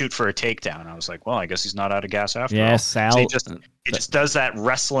kick and shoot for a takedown. I was like, well, I guess he's not out of gas after all. Sal. So he just does that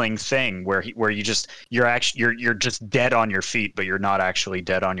wrestling thing where you're just dead on your feet, but you're not actually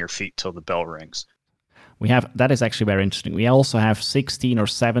dead on your feet till the bell rings. That is actually very interesting. We also have 16 or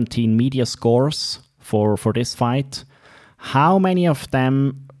 17 media scores for this fight. How many of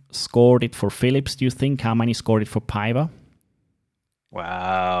them scored it for Phillips, do you think? How many scored it for Paiva?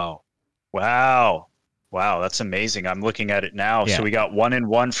 Wow, that's amazing. I'm looking at it now. Yeah. So we got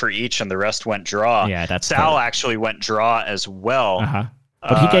 1-1 for each, and the rest went draw. Yeah, that's Sal actually went draw as well. Uh-huh.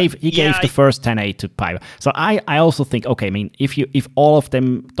 But he gave the first 10-8 to Paiva. So I also think, okay, I mean, if all of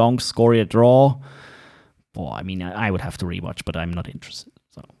them don't score a draw, well, I mean, I would have to rewatch, but I'm not interested.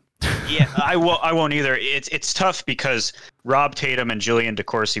 So yeah, I won't either. It's tough because Rob Tatum and Jillian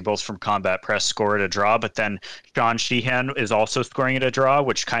DeCourcy, both from Combat Press, score at a draw, but then Sean Sheehan is also scoring at a draw,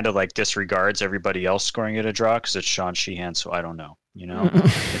 which kind of like disregards everybody else scoring at a draw because it's Sean Sheehan. So I don't know. You know,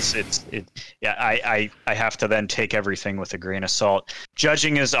 I have to then take everything with a grain of salt.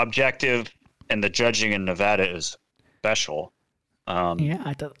 Judging is objective, and the judging in Nevada is special. So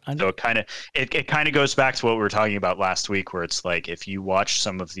it kind of goes back to what we were talking about last week, where it's like if you watch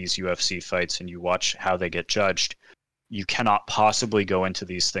some of these UFC fights and you watch how they get judged, you cannot possibly go into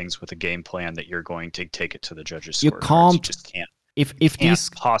these things with a game plan that you're going to take it to the judges. You can't. You just can't. If these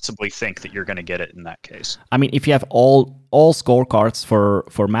possibly think that you're going to get it in that case. I mean, if you have all scorecards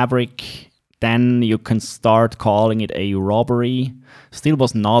for Maverick, then you can start calling it a robbery. Still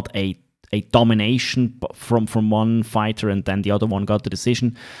was not a domination from one fighter and then the other one got the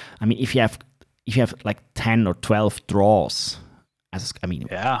decision. I mean, if you have like 10 or 12 draws,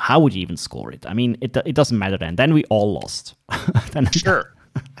 how would you even score it? I mean, it doesn't matter then. Then we all lost. Sure.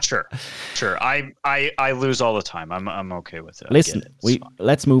 I lose all the time. I'm okay with it. Listen,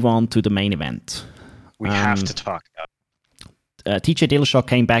 let's move on to the main event. We have to talk about TJ Dillashaw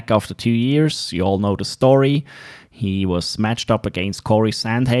came back after 2 years. You all know the story. He was matched up against Corey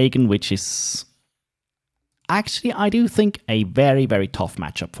Sandhagen, which is actually, I do think, a very, very tough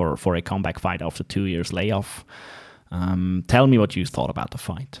matchup for a comeback fight after 2 years layoff. Tell me what you thought about the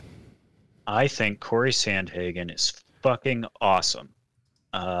fight. I think Corey Sandhagen is fucking awesome.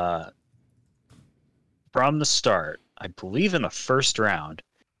 From the start, I believe in the first round,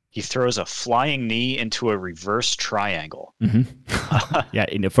 he throws a flying knee into a reverse triangle. Mm-hmm. Yeah,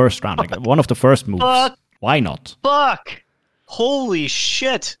 in the first round, like one of the first moves. Why not? Fuck! Holy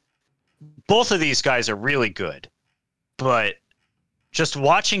shit! Both of these guys are really good, but just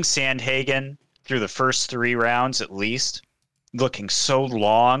watching Sandhagen through the first 3 rounds at least, looking so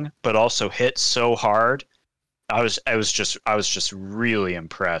long but also hit so hard, I was just really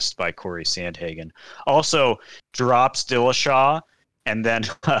impressed by Corey Sandhagen. Also drops Dillashaw, and then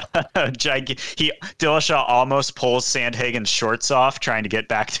Dillashaw almost pulls Sandhagen's shorts off trying to get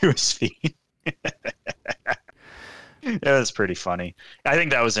back to his feet. It was pretty funny. I think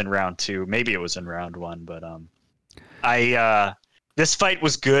that was in round 2. Maybe it was in round 1, but this fight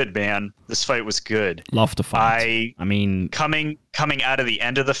was good, man. This fight was good. Love the fight. I mean, coming out of the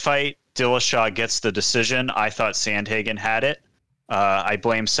end of the fight, Dillashaw gets the decision. I thought Sandhagen had it. I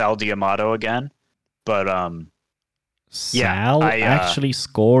blame Sal D'Amato again, but Sal actually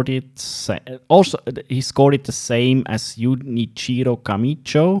scored it. Also, he scored it the same as Junichiro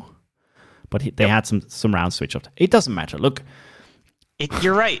Kamicho. But they had some round switch up. It doesn't matter. Look.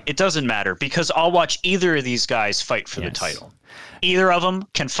 You're right. It doesn't matter because I'll watch either of these guys fight for the title. Either of them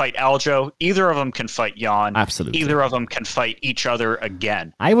can fight Aljo. Either of them can fight Jan. Absolutely. Either of them can fight each other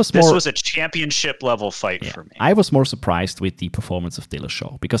again. This was a championship level fight for me. I was more surprised with the performance of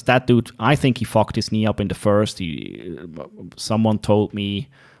Dillashaw because that dude, I think he fucked his knee up in the first. Someone told me,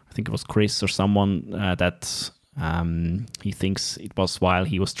 I think it was Chris or someone, that... he thinks it was while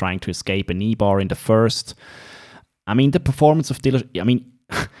he was trying to escape a knee bar in the first. I mean, the performance of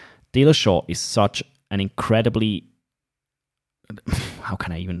Dillashaw is such an incredibly...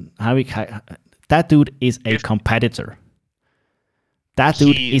 that dude is a competitor. That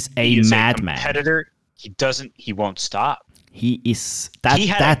dude is a madman. Competitor. He won't stop.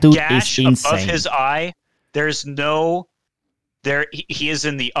 That dude is insane. Above his eye. There's no... he is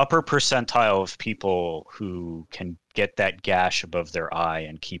in the upper percentile of people who can get that gash above their eye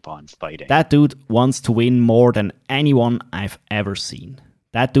and keep on fighting. That dude wants to win more than anyone I've ever seen.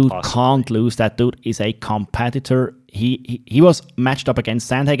 That dude can't lose. That dude is a competitor. He was matched up against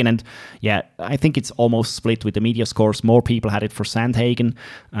Sandhagen, and yeah, I think it's almost split with the media scores. More people had it for Sandhagen,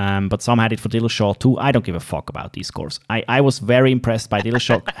 but some had it for Dillashaw too. I don't give a fuck about these scores. I was very impressed by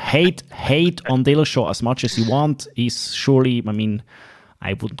Dillashaw. hate on Dillashaw as much as you want. He's surely, I mean,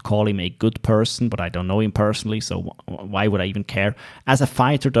 I wouldn't call him a good person, but I don't know him personally, so why would I even care? As a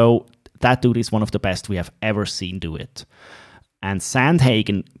fighter, though, that dude is one of the best we have ever seen do it. And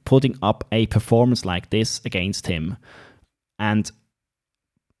Sandhagen putting up a performance like this against him and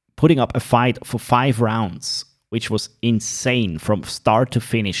putting up a fight for 5 rounds, which was insane from start to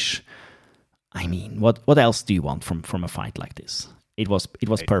finish. I mean, what else do you want from a fight like this? It was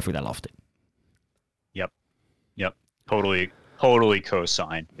perfect. I loved it. Yep. Totally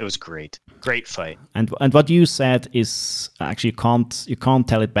co-sign. It was great. Great fight. And what you said is actually you can't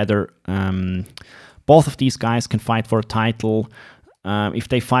tell it better. Both of these guys can fight for a title. If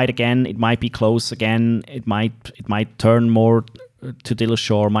they fight again, it might be close again. It might turn more to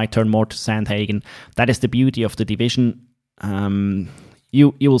Dillashaw, might turn more to Sandhagen. That is the beauty of the division.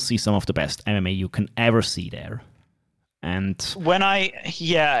 You will see some of the best MMA you can ever see there. And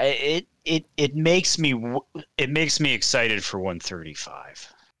it makes me excited for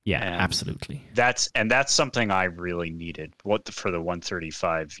 135. Yeah, and absolutely. That's something I really needed for the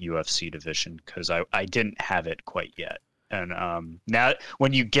 135 UFC division, because I didn't have it quite yet. And now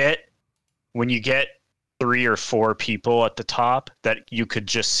when you get 3 or 4 people at the top that you could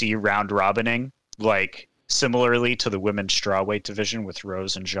just see round robining, like similarly to the women's strawweight division with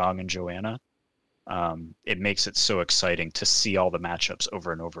Rose and Zhang and Joanna, it makes it so exciting to see all the matchups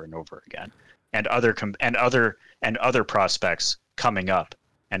over and over and over again, and other prospects coming up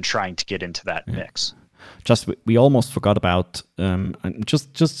and trying to get into that mix. Just we almost forgot about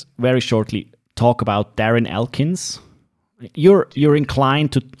just very shortly talk about Darren Elkins. You're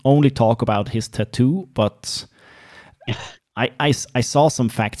inclined to only talk about his tattoo, but I saw some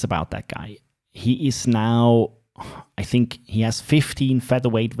facts about that guy. He is now, I think he has 15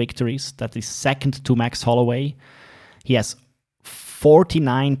 featherweight victories. That is second to Max Holloway. He has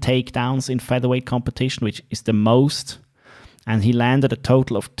 49 takedowns in featherweight competition, which is the most. And he landed a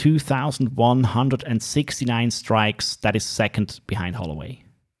total of 2,169 strikes. That is second behind Holloway.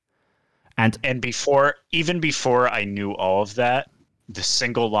 And before I knew all of that, the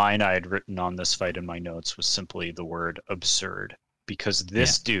single line I had written on this fight in my notes was simply the word absurd, because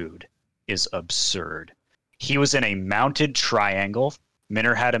this dude is absurd. He was in a mounted triangle.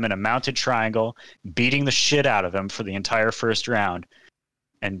 Minner had him in a mounted triangle, beating the shit out of him for the entire first round.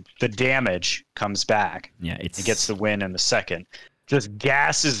 And the damage comes back. Yeah, he gets the win in the second. Just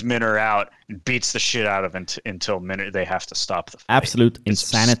gasses Minner out and beats the shit out of him until Minner, they have to stop the fight. Absolute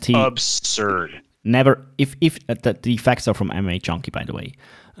insanity. Absurd. Never. If the facts are from MMA Junkie, by the way.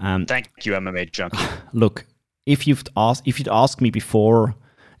 Thank you, MMA Junkie. Look, if you'd asked me before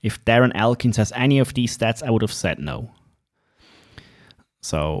if Darren Elkins has any of these stats, I would have said no.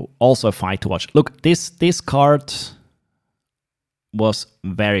 So also a fight to watch. Look, this card was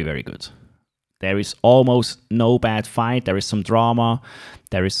very, very good. There is almost no bad fight. There is some drama.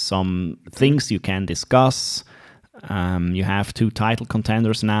 There is some things you can discuss. You have 2 title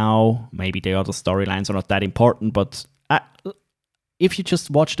contenders now. Maybe the other storylines are not that important, but if you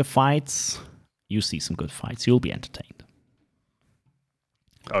just watch the fights, you see some good fights. You'll be entertained.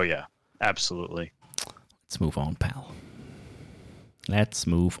 Oh, yeah. Absolutely. Let's move on, pal. Let's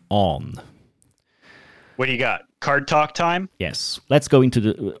move on. What do you got? Card talk time? Yes. Let's go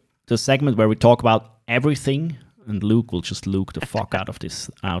into the segment where we talk about everything, and Luke will just Luke the fuck out of this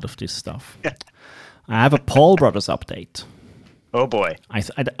stuff. I have a Paul Brothers update. Oh boy.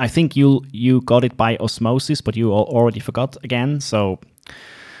 I think you got it by osmosis, but you already forgot again. So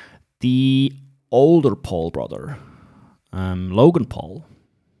the older Paul brother, Logan Paul,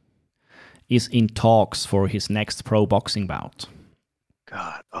 is in talks for his next pro boxing bout.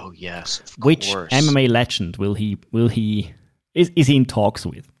 God, oh yes. Which MMA legend will he is he in talks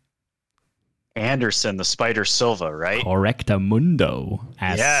with? Anderson, the Spider Silva, right? Correctamundo,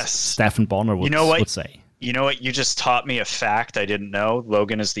 as Stephan Bonner would say. You know what? You just taught me a fact I didn't know.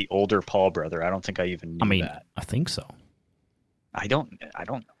 Logan is the older Paul brother. I don't think I even knew that. I think so. I don't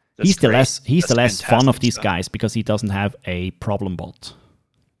know. He's the less fun of these guys because he doesn't have a problem bot.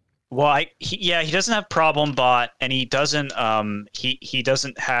 Well, he doesn't have problem bot, and he doesn't he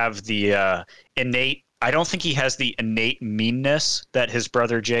doesn't have the innate. I don't think he has the innate meanness that his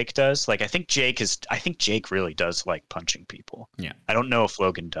brother Jake does. Like I think Jake really does like punching people. Yeah. I don't know if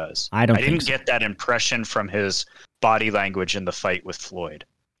Logan does. I didn't get that impression from his body language in the fight with Floyd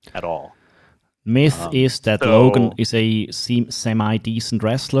at all. Myth is that Logan is a semi-decent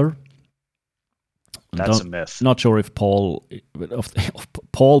wrestler. That's a myth. Not sure if Paul is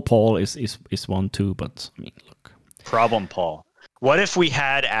one too, but I mean, look. Problem Paul. What if we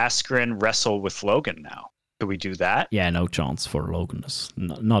had Askren wrestle with Logan now? Could we do that? Yeah, no chance for Logan. There's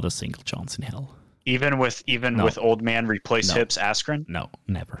not a single chance in hell. Even with old man replace hips Askren? No,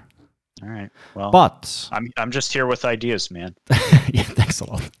 never. All right. Well, but I'm just here with ideas, man. Yeah, thanks a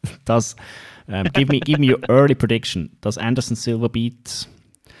lot. Does give me your early prediction? Does Anderson Silva beat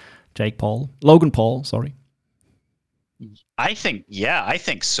Logan Paul? Sorry. I think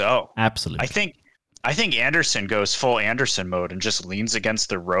so. Absolutely. I think Anderson goes full Anderson mode and just leans against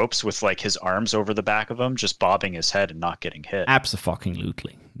the ropes with like his arms over the back of him, just bobbing his head and not getting hit.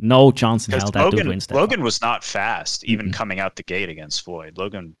 Absolutely. No chance in hell that dude wins that. Logan was not fast, even coming out the gate against Floyd.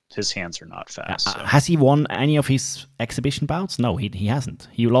 Logan, his hands are not fast. So. Has he won any of his exhibition bouts? No, he hasn't.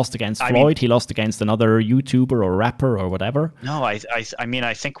 He lost against Floyd. He lost against another YouTuber or rapper or whatever. No, I mean,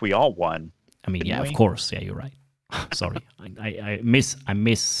 I think we all won. I mean, yeah, of course. Yeah, you're right. Sorry, I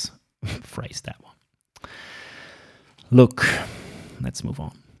misphrased that one. Look, let's move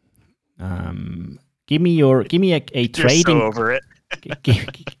on. Give me a trading. You're so over it. Yeah,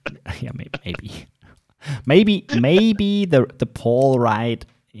 maybe the Paul ride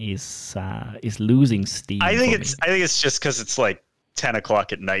is losing steam. I think it's just because it's like 10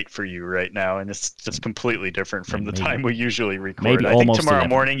 o'clock at night for you right now, and it's just completely different from the time we usually record. I think tomorrow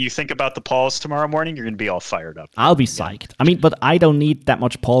morning, you think about the Pauls tomorrow morning, you're going to be all fired up. I'll be psyched. I mean, but I don't need that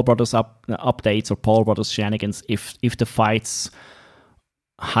much Paul Brothers updates or Paul Brothers shenanigans if the fights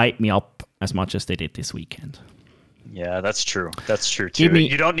hype me up as much as they did this weekend. Yeah, that's true. That's true too.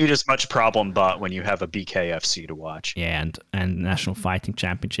 You don't need as much problem but when you have a BKFC to watch. Yeah, and National Fighting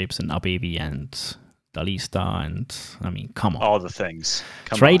Championships and Abevi and Dalista, and I mean, come on. All the things.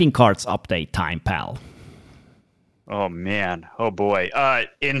 Trading cards update time, pal. Oh, man. Oh, boy.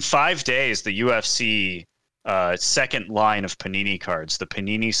 In 5 days, the UFC second line of Panini cards, the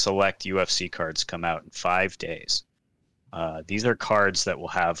Panini Select UFC cards, come out in 5 days. These are cards that will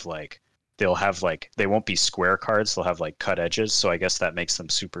have, they won't be square cards. They'll have, cut edges, so I guess that makes them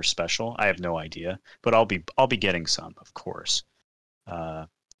super special. I have no idea. But I'll be getting some, of course.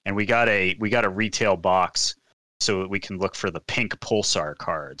 And we got a retail box so that we can look for the pink Pulsar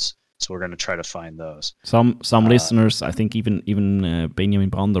cards. So we're going to try to find those. Some listeners, I think even Benjamin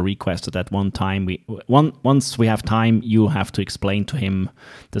Bonder requested that one time. Once we have time, you have to explain to him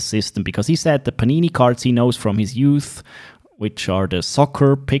the system, because he said the Panini cards he knows from his youth, which are the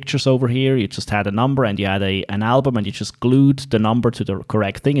soccer pictures over here. You just had a number and you had an album and you just glued the number to the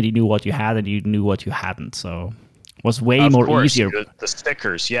correct thing and you knew what you had and you knew what you hadn't. So was way more easier. The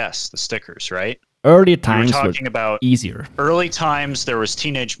stickers, yes, the stickers, right? Earlier times were talking about easier. Early times, there was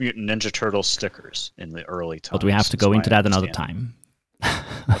Teenage Mutant Ninja Turtle stickers in the early times. But we have to go into that another time.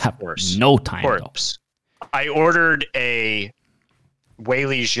 Of course. No time. Of course. I ordered a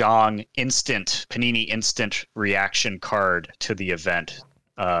Weili Zhang Panini instant reaction card to the event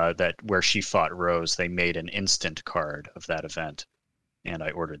where she fought Rose. They made an instant card of that event, and I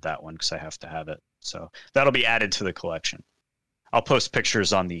ordered that one because I have to have it. So that'll be added to the collection. I'll post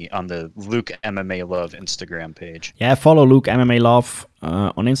pictures on the Luke MMA Love Instagram page. Yeah, follow Luke MMA Love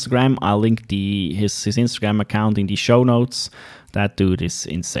on Instagram. I'll link his Instagram account in the show notes. That dude is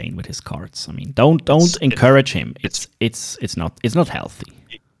insane with his cards. I mean, don't encourage him. It's not healthy.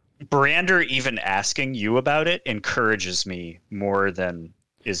 Brander even asking you about it encourages me more than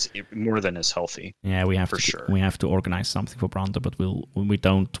is healthy. Yeah, we have We have to organize something for Brander, but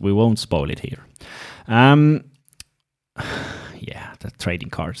we won't spoil it here. Yeah, the trading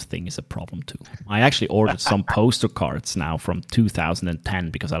cards thing is a problem too. I actually ordered some poster cards now from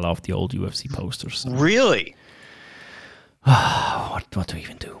 2010 because I love the old UFC posters. So. Really? What do we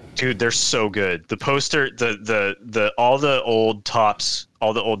even do? Dude, they're so good. The poster, all the old Tops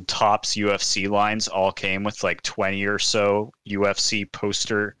UFC lines all came with 20 or so UFC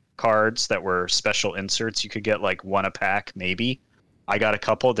poster cards that were special inserts. You could get one a pack, maybe. I got a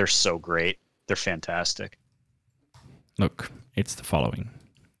couple. They're so great. They're fantastic. Look, it's the following.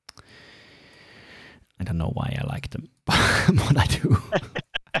 I don't know why I like them, but I do.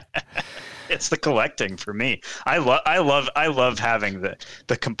 It's the collecting for me. I love having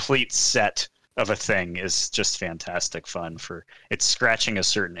the complete set of a thing is just fantastic fun. It's scratching a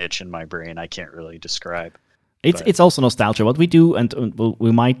certain itch in my brain I can't really describe. It's also nostalgia. What we do, and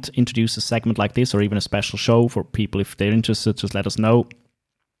we might introduce a segment like this or even a special show for people if they're interested. Just let us know.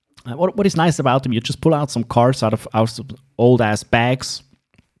 What is nice about them, you just pull out some cards out of old-ass bags,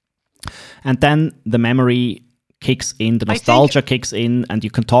 and then the memory kicks in, the nostalgia kicks in, and you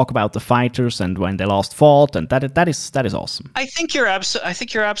can talk about the fighters and when they last fought, and that is awesome. I think you're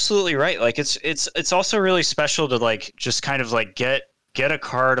absolutely right. Like it's also really special to like just kind of like get a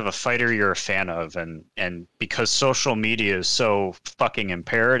card of a fighter you're a fan of, and because social media is so fucking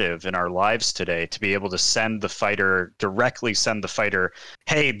imperative in our lives today, to be able to directly send the fighter,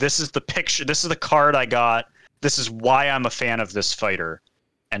 hey, this is the picture, this is the card I got, this is why I'm a fan of this fighter,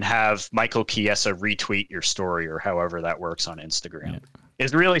 and have Michael Chiesa retweet your story or however that works on Instagram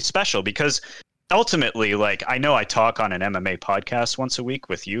is really special, because ultimately, like, I know I talk on an MMA podcast once a week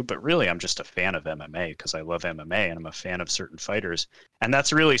with you, but really I'm just a fan of MMA because I love MMA and I'm a fan of certain fighters. And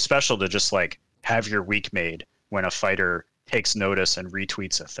that's really special to just like have your week made when a fighter takes notice and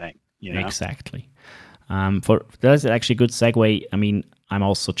retweets a thing, you know? Exactly. That's actually a good segue. I mean, I'm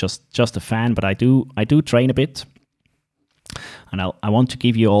also just a fan, but I do train a bit. And I want to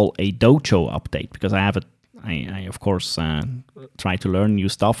give you all a dojo update, because I of course try to learn new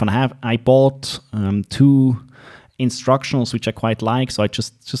stuff, and I bought 2 instructionals which I quite like. So I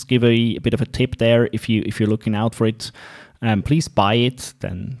just give a bit of a tip there. If you're looking out for it, please buy it.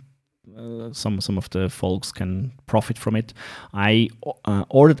 Then some of the folks can profit from it. I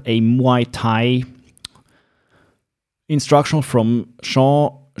ordered a Muay Thai instructional from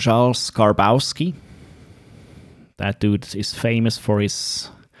Jean-Charles Skarbowski. That dude is famous for his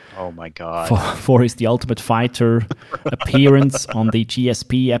oh my god for his The Ultimate Fighter appearance on the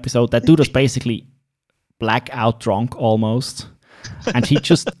GSP episode. That dude was basically blackout drunk almost, and he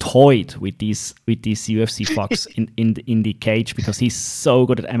just toyed with these UFC fucks in the cage, because he's so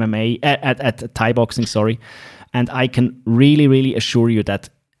good at MMA at Thai boxing. Sorry, and I can really assure you that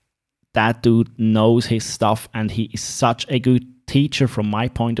dude knows his stuff, and he is such a good teacher from my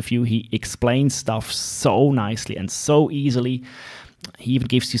point of view. He explains stuff so nicely and so easily. He even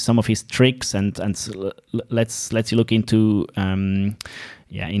gives you some of his tricks and lets you look into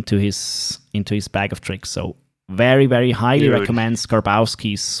his bag of tricks. So very highly recommend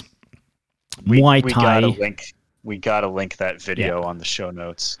Skarbowski's Muay Thai. We gotta link that video on the show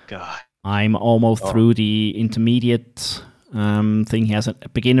notes. God, I'm almost through the intermediate thing. He has a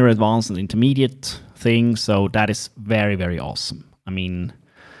beginner, advanced, and intermediate thing. So that is very awesome. I mean,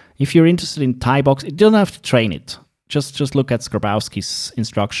 if you're interested in Thai box, you don't have to train it. Just look at Skarbowski's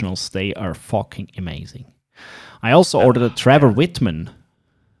instructionals. They are fucking amazing. I also ordered a Trevor Whitman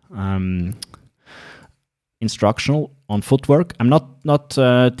instructional on footwork. I'm not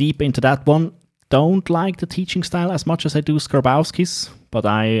deep into that one. Don't like the teaching style as much as I do Skarbowski's, but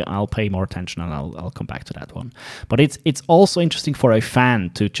I'll pay more attention, and I'll come back to that one. But it's also interesting for a fan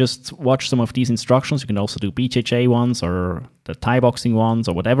to just watch some of these instructions. You can also do BJJ ones or the Thai boxing ones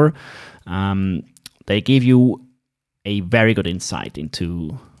or whatever. They give you a very good insight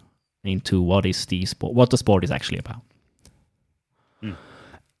into what the sport is actually about.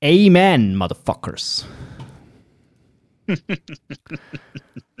 Amen, motherfuckers.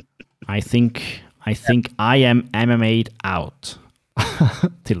 I think I am MMA'd out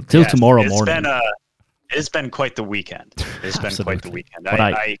till tomorrow morning. It's been quite the weekend. It's been quite the weekend. But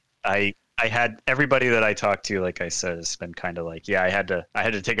I had everybody that I talked to, like I said, it's been kind of like, I had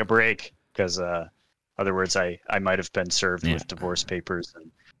to take a break, because other words, I might have been served with divorce papers,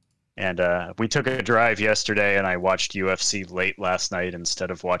 and we took a drive yesterday, and I watched UFC late last night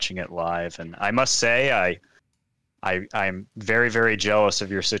instead of watching it live, and I must say I'm very jealous of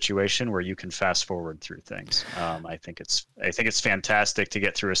your situation where you can fast forward through things. I think it's fantastic to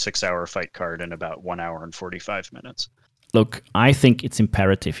get through a 6-hour fight card in about 1 hour and 45 minutes. Look, I think it's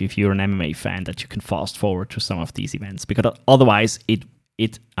imperative, if you're an MMA fan, that you can fast forward to some of these events, because otherwise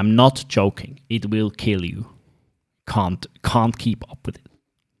I'm not joking, it will kill you. Can't keep up with it.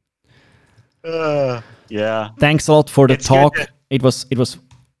 Yeah. Thanks a lot for the talk. It was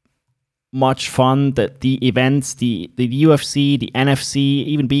much fun. The events, the UFC, the NFC,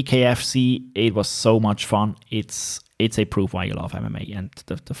 even BKFC, it was so much fun. It's a proof why you love MMA and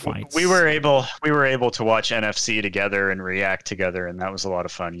the fights. We were able to watch NFC together and react together, and that was a lot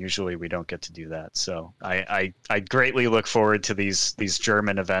of fun. Usually we don't get to do that. So I greatly look forward to these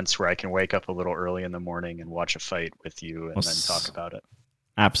German events where I can wake up a little early in the morning and watch a fight with you and then talk about it.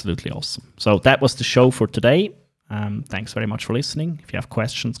 Absolutely awesome. So that was the show for today. Thanks very much for listening. If you have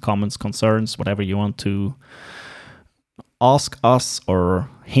questions, comments, concerns, whatever you want to ask us or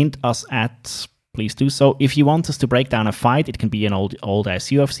hint us at, please do so. If you want us to break down a fight, it can be an old ass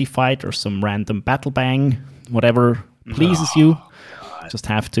UFC fight or some random battle bang, whatever pleases you. Just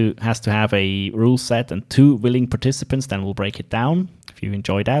has to have a rule set and 2 willing participants, then we'll break it down if you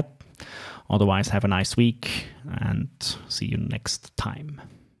enjoy that. Otherwise, have a nice week and see you next time.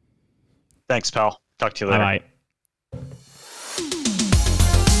 Thanks, pal. Talk to you later. Bye-bye.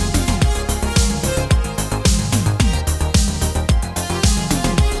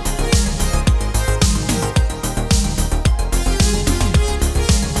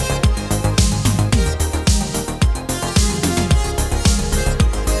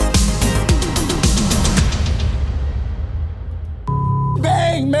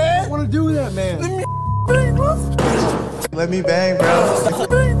 Bang, man! I want to do that, man. Let me bang, bro.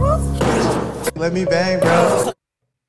 Let me bang, bro.